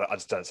 But I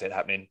just don't see it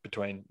happening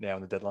between now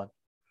and the deadline.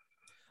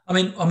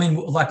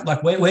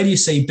 Where do you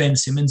see Ben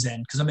Simmons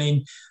then? Because I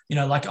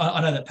know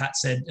that Pat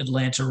said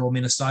Atlanta or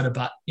Minnesota,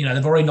 but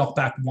they've already knocked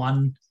back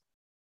one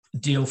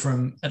deal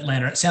from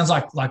Atlanta. It sounds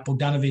like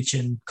Bogdanović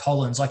and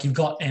Collins. Like, you've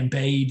got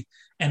Embiid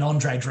and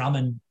Andre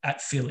Drummond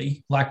at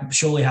Philly. Like,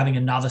 surely having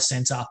another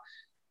centre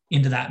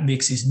into that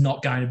mix is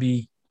not going to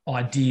be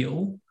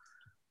ideal.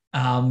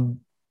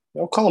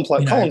 Well, Collins play.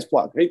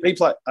 He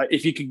play.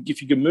 If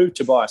you could move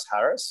Tobias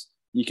Harris,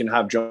 you can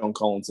have John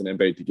Collins and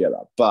Embiid together.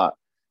 But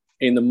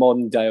in the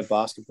modern day of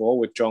basketball,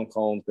 with John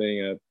Collins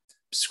being a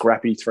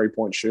scrappy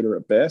 3-point shooter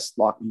at best,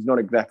 like, he's not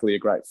exactly a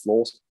great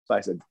floor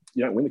spacer.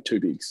 You don't win with two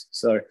bigs.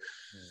 So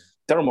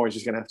Daryl Morey's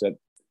just going to have to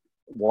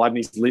widen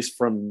his list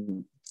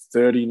from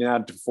 30 now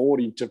to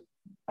 40 to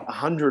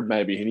 100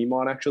 maybe, and he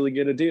might actually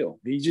get a deal.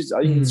 I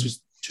think it's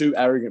just two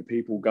arrogant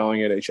people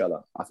going at each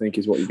other, I think,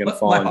 is what you're going to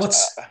find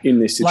in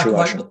this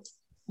situation.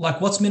 Like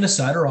what's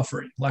Minnesota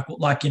offering?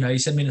 Like you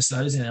said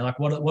Minnesota's in there. Like,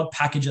 what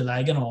package are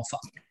they going to offer?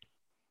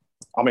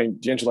 I mean,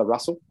 D'Angelo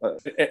Russell.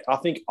 I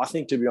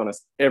think to be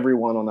honest,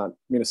 everyone on that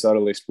Minnesota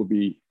list would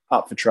be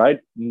up for trade,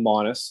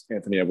 minus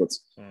Anthony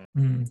Edwards.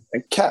 And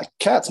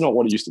Cat's not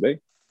what he used to be.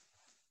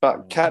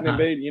 But Cat and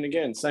Embiid, and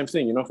again, same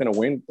thing. You're not going to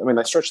win. I mean,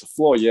 they stretch the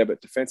floor, but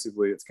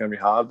defensively it's going to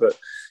be hard. But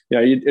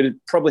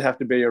it'd probably have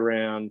to be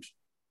around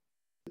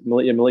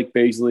Malik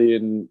Beasley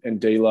and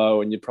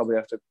D'Lo, and you'd probably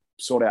have to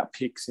sort out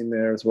picks in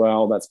there as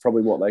well. That's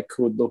probably what they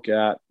could look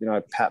at.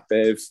 Pat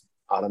Bev,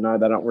 I don't know.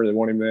 They don't really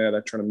want him there.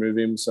 They're trying to move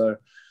him. So,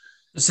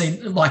 see,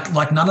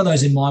 like none of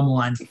those in my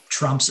mind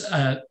trumps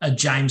a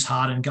James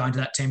Harden going to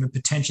that team and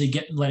potentially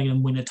letting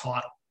them win a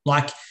title.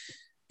 Like,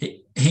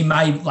 he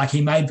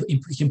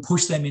can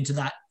push them into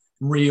that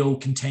real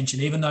contention,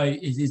 even though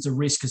it is a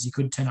risk because he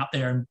could turn up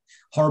there and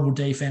horrible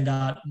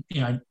defender,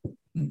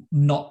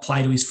 not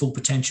play to his full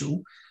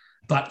potential.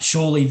 But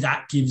surely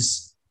that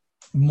gives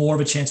more of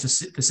a chance for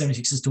the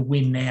 76ers to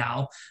win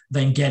now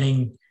than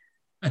getting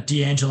a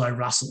D'Angelo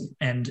Russell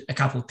and a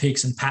couple of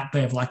picks and Pat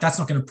Bev. Like, that's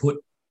not going to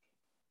put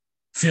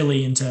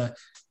Philly into,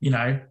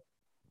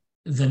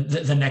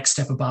 the next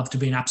step above to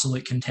be an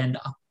absolute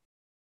contender.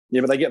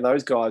 Yeah, but they get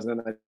those guys and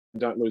then they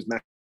don't lose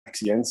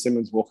Maxey and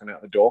Simmons walking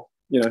out the door.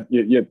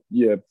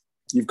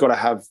 You've got to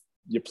have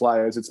your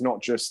players. It's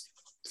not just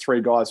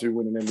three guys who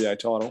win an NBA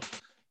title.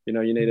 You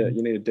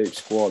need a deep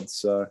squad.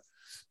 So,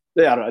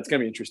 I don't know. It's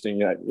going to be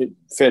interesting.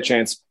 Fair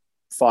chance,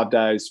 5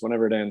 days,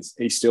 whenever it ends,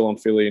 he's still on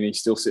Philly and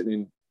he's still sitting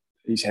in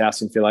his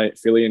house in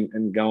Philly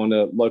and going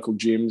to local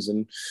gyms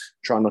and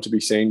trying not to be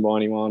seen by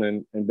anyone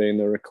and being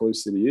the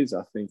recluse that he is.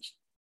 I think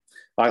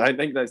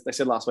they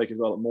said last week as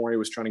well that Morey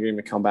was trying to get him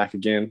to come back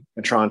again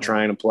and try and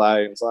train and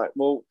play. And it's like,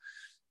 well,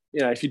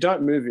 if you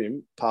don't move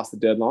him past the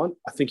deadline,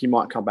 I think he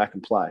might come back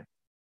and play.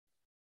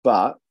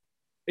 But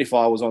if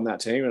I was on that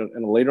team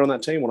and a leader on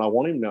that team, when I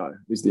want him, no,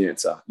 is the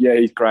answer. Yeah,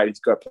 he's great. He's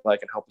got to play,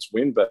 can help us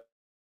win, but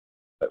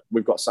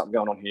we've got something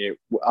going on here.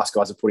 Us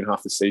guys are putting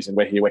half the season.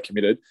 We're here. We're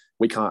committed.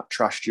 We can't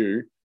trust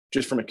you.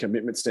 Just from a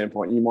commitment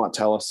standpoint, you might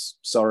tell us,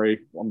 sorry,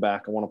 I'm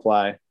back. I want to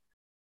play.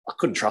 I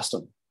couldn't trust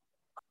him.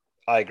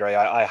 I agree.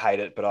 I hate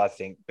it, but I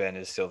think Ben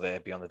is still there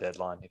beyond the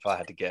deadline, if I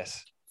had to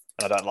guess.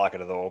 And I don't like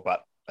it at all,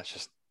 but that's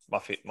just my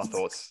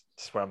thoughts.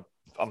 Just where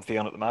I'm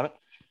feeling at the moment,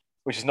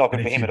 which is not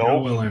going to be him at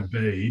all. Joel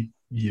Embiid,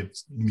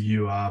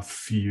 you are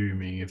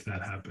fuming if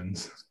that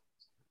happens.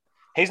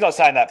 He's not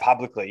saying that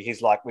publicly.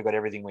 He's like, we've got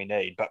everything we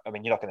need. But, I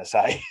mean, you're not going to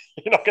say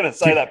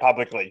that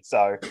publicly.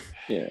 So,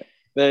 yeah.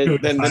 We're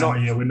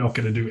not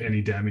going to do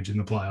any damage in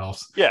the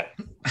playoffs. Yeah.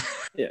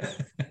 Yeah.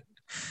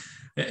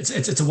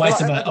 It's a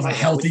waste of a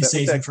healthy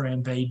season for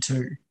Embiid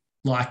too.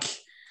 Like,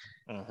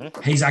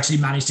 he's actually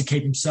managed to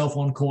keep himself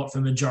on court for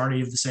the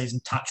majority of the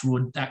season. Touch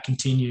wood, that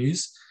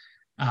continues.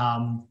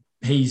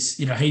 He's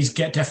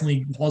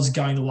definitely was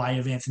going the way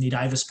of Anthony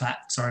Davis, Pat.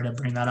 Sorry to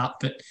bring that up,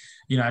 but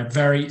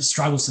very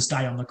struggles to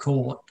stay on the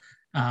court.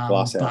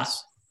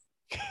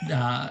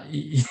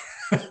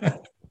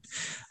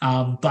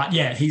 But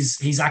yeah,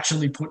 he's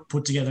actually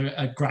put together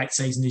a great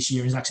season this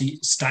year. He's actually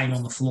staying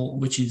on the floor,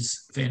 which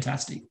is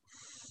fantastic.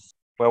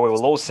 Well, we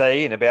will all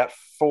see in about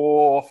 4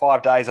 or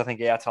 5 days, I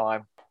think, our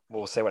time.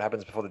 We'll see what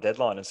happens before the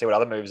deadline and see what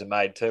other moves are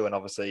made too. And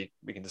obviously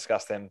we can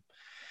discuss them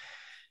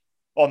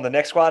on the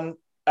next one.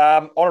 I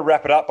want to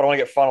wrap it up, but I want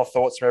to get final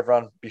thoughts from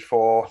everyone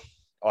before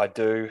I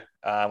do.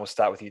 We'll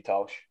start with you,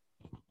 Tolsh.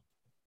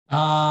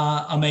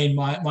 I mean,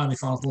 my only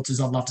final thoughts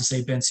is I'd love to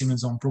see Ben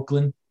Simmons on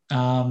Brooklyn.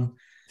 I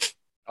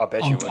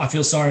bet you would. I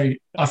feel sorry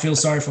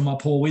for my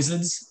poor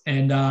Wizards,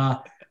 and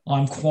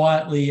I'm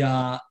quietly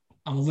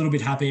I'm a little bit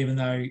happy, even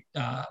though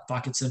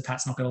Buckets and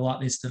Pat's not going to like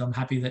this, that I'm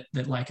happy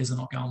that Lakers are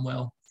not going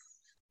well.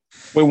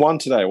 We won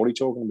today. What are you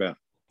talking about?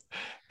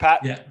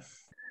 Pat? Yeah.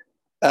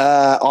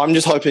 I'm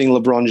just hoping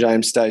LeBron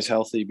James stays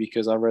healthy,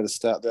 because I read a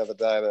stat the other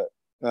day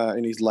that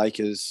in his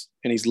Lakers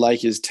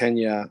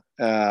tenure,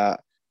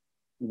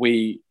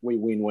 we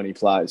win when he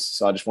plays.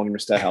 So I just want him to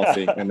stay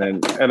healthy and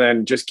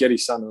then just get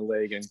his son in the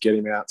league and get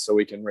him out so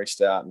we can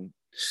restart.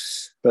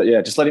 But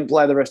yeah, just let him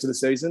play the rest of the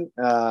season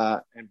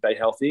and be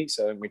healthy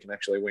so we can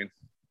actually win.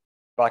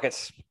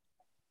 Buckets.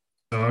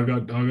 So I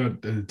got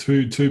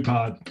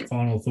two-part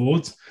final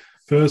thoughts.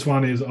 First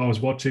one is I was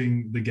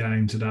watching the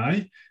game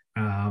today,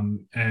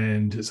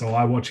 and so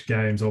I watch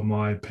games on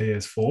my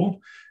PS4.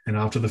 And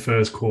after the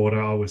first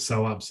quarter, I was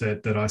so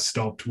upset that I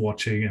stopped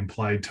watching and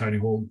played Tony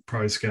Hawk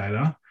Pro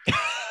Skater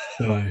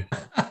So,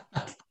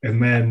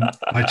 and then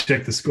I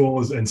checked the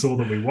scores and saw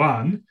that we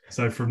won.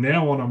 So from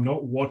now on, I'm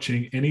not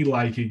watching any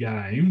Laker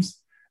games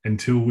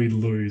until we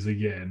lose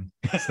again.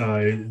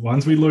 So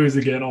once we lose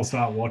again, I'll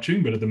start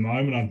watching. But at the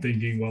moment, I'm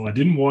thinking, well, I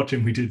didn't watch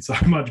and we did so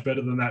much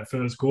better than that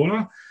first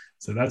quarter.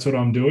 So that's what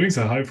I'm doing.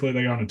 So hopefully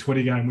they go on a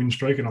 20-game win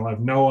streak and I'll have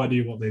no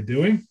idea what they're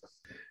doing.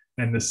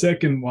 And the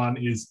second one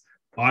is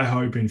I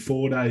hope in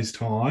 4 days'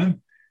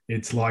 time,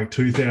 it's like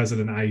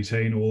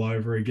 2018 all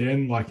over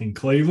again, like in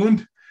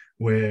Cleveland,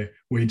 where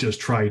we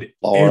just trade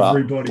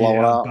everybody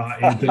out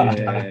but Anthony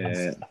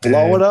Davis.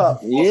 Blow it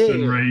up.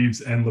 Austin Reeves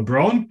and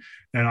LeBron.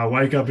 And I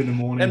wake up in the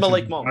morning and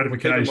Malik to Monk.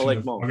 notification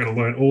I've got to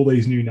learn all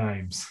these new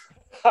names.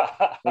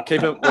 We're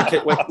keeping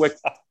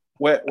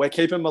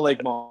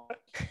Malik Monk.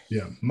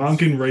 Yeah,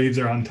 Monk and Reeves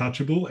are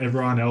untouchable.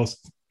 Everyone else,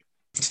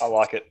 I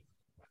like it.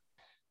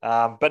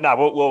 But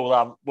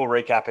no, we'll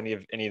recap any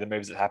of the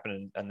moves that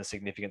happen and the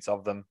significance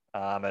of them.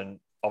 And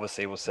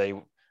obviously, we'll see.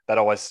 That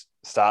always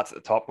starts at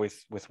the top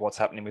with what's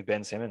happening with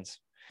Ben Simmons.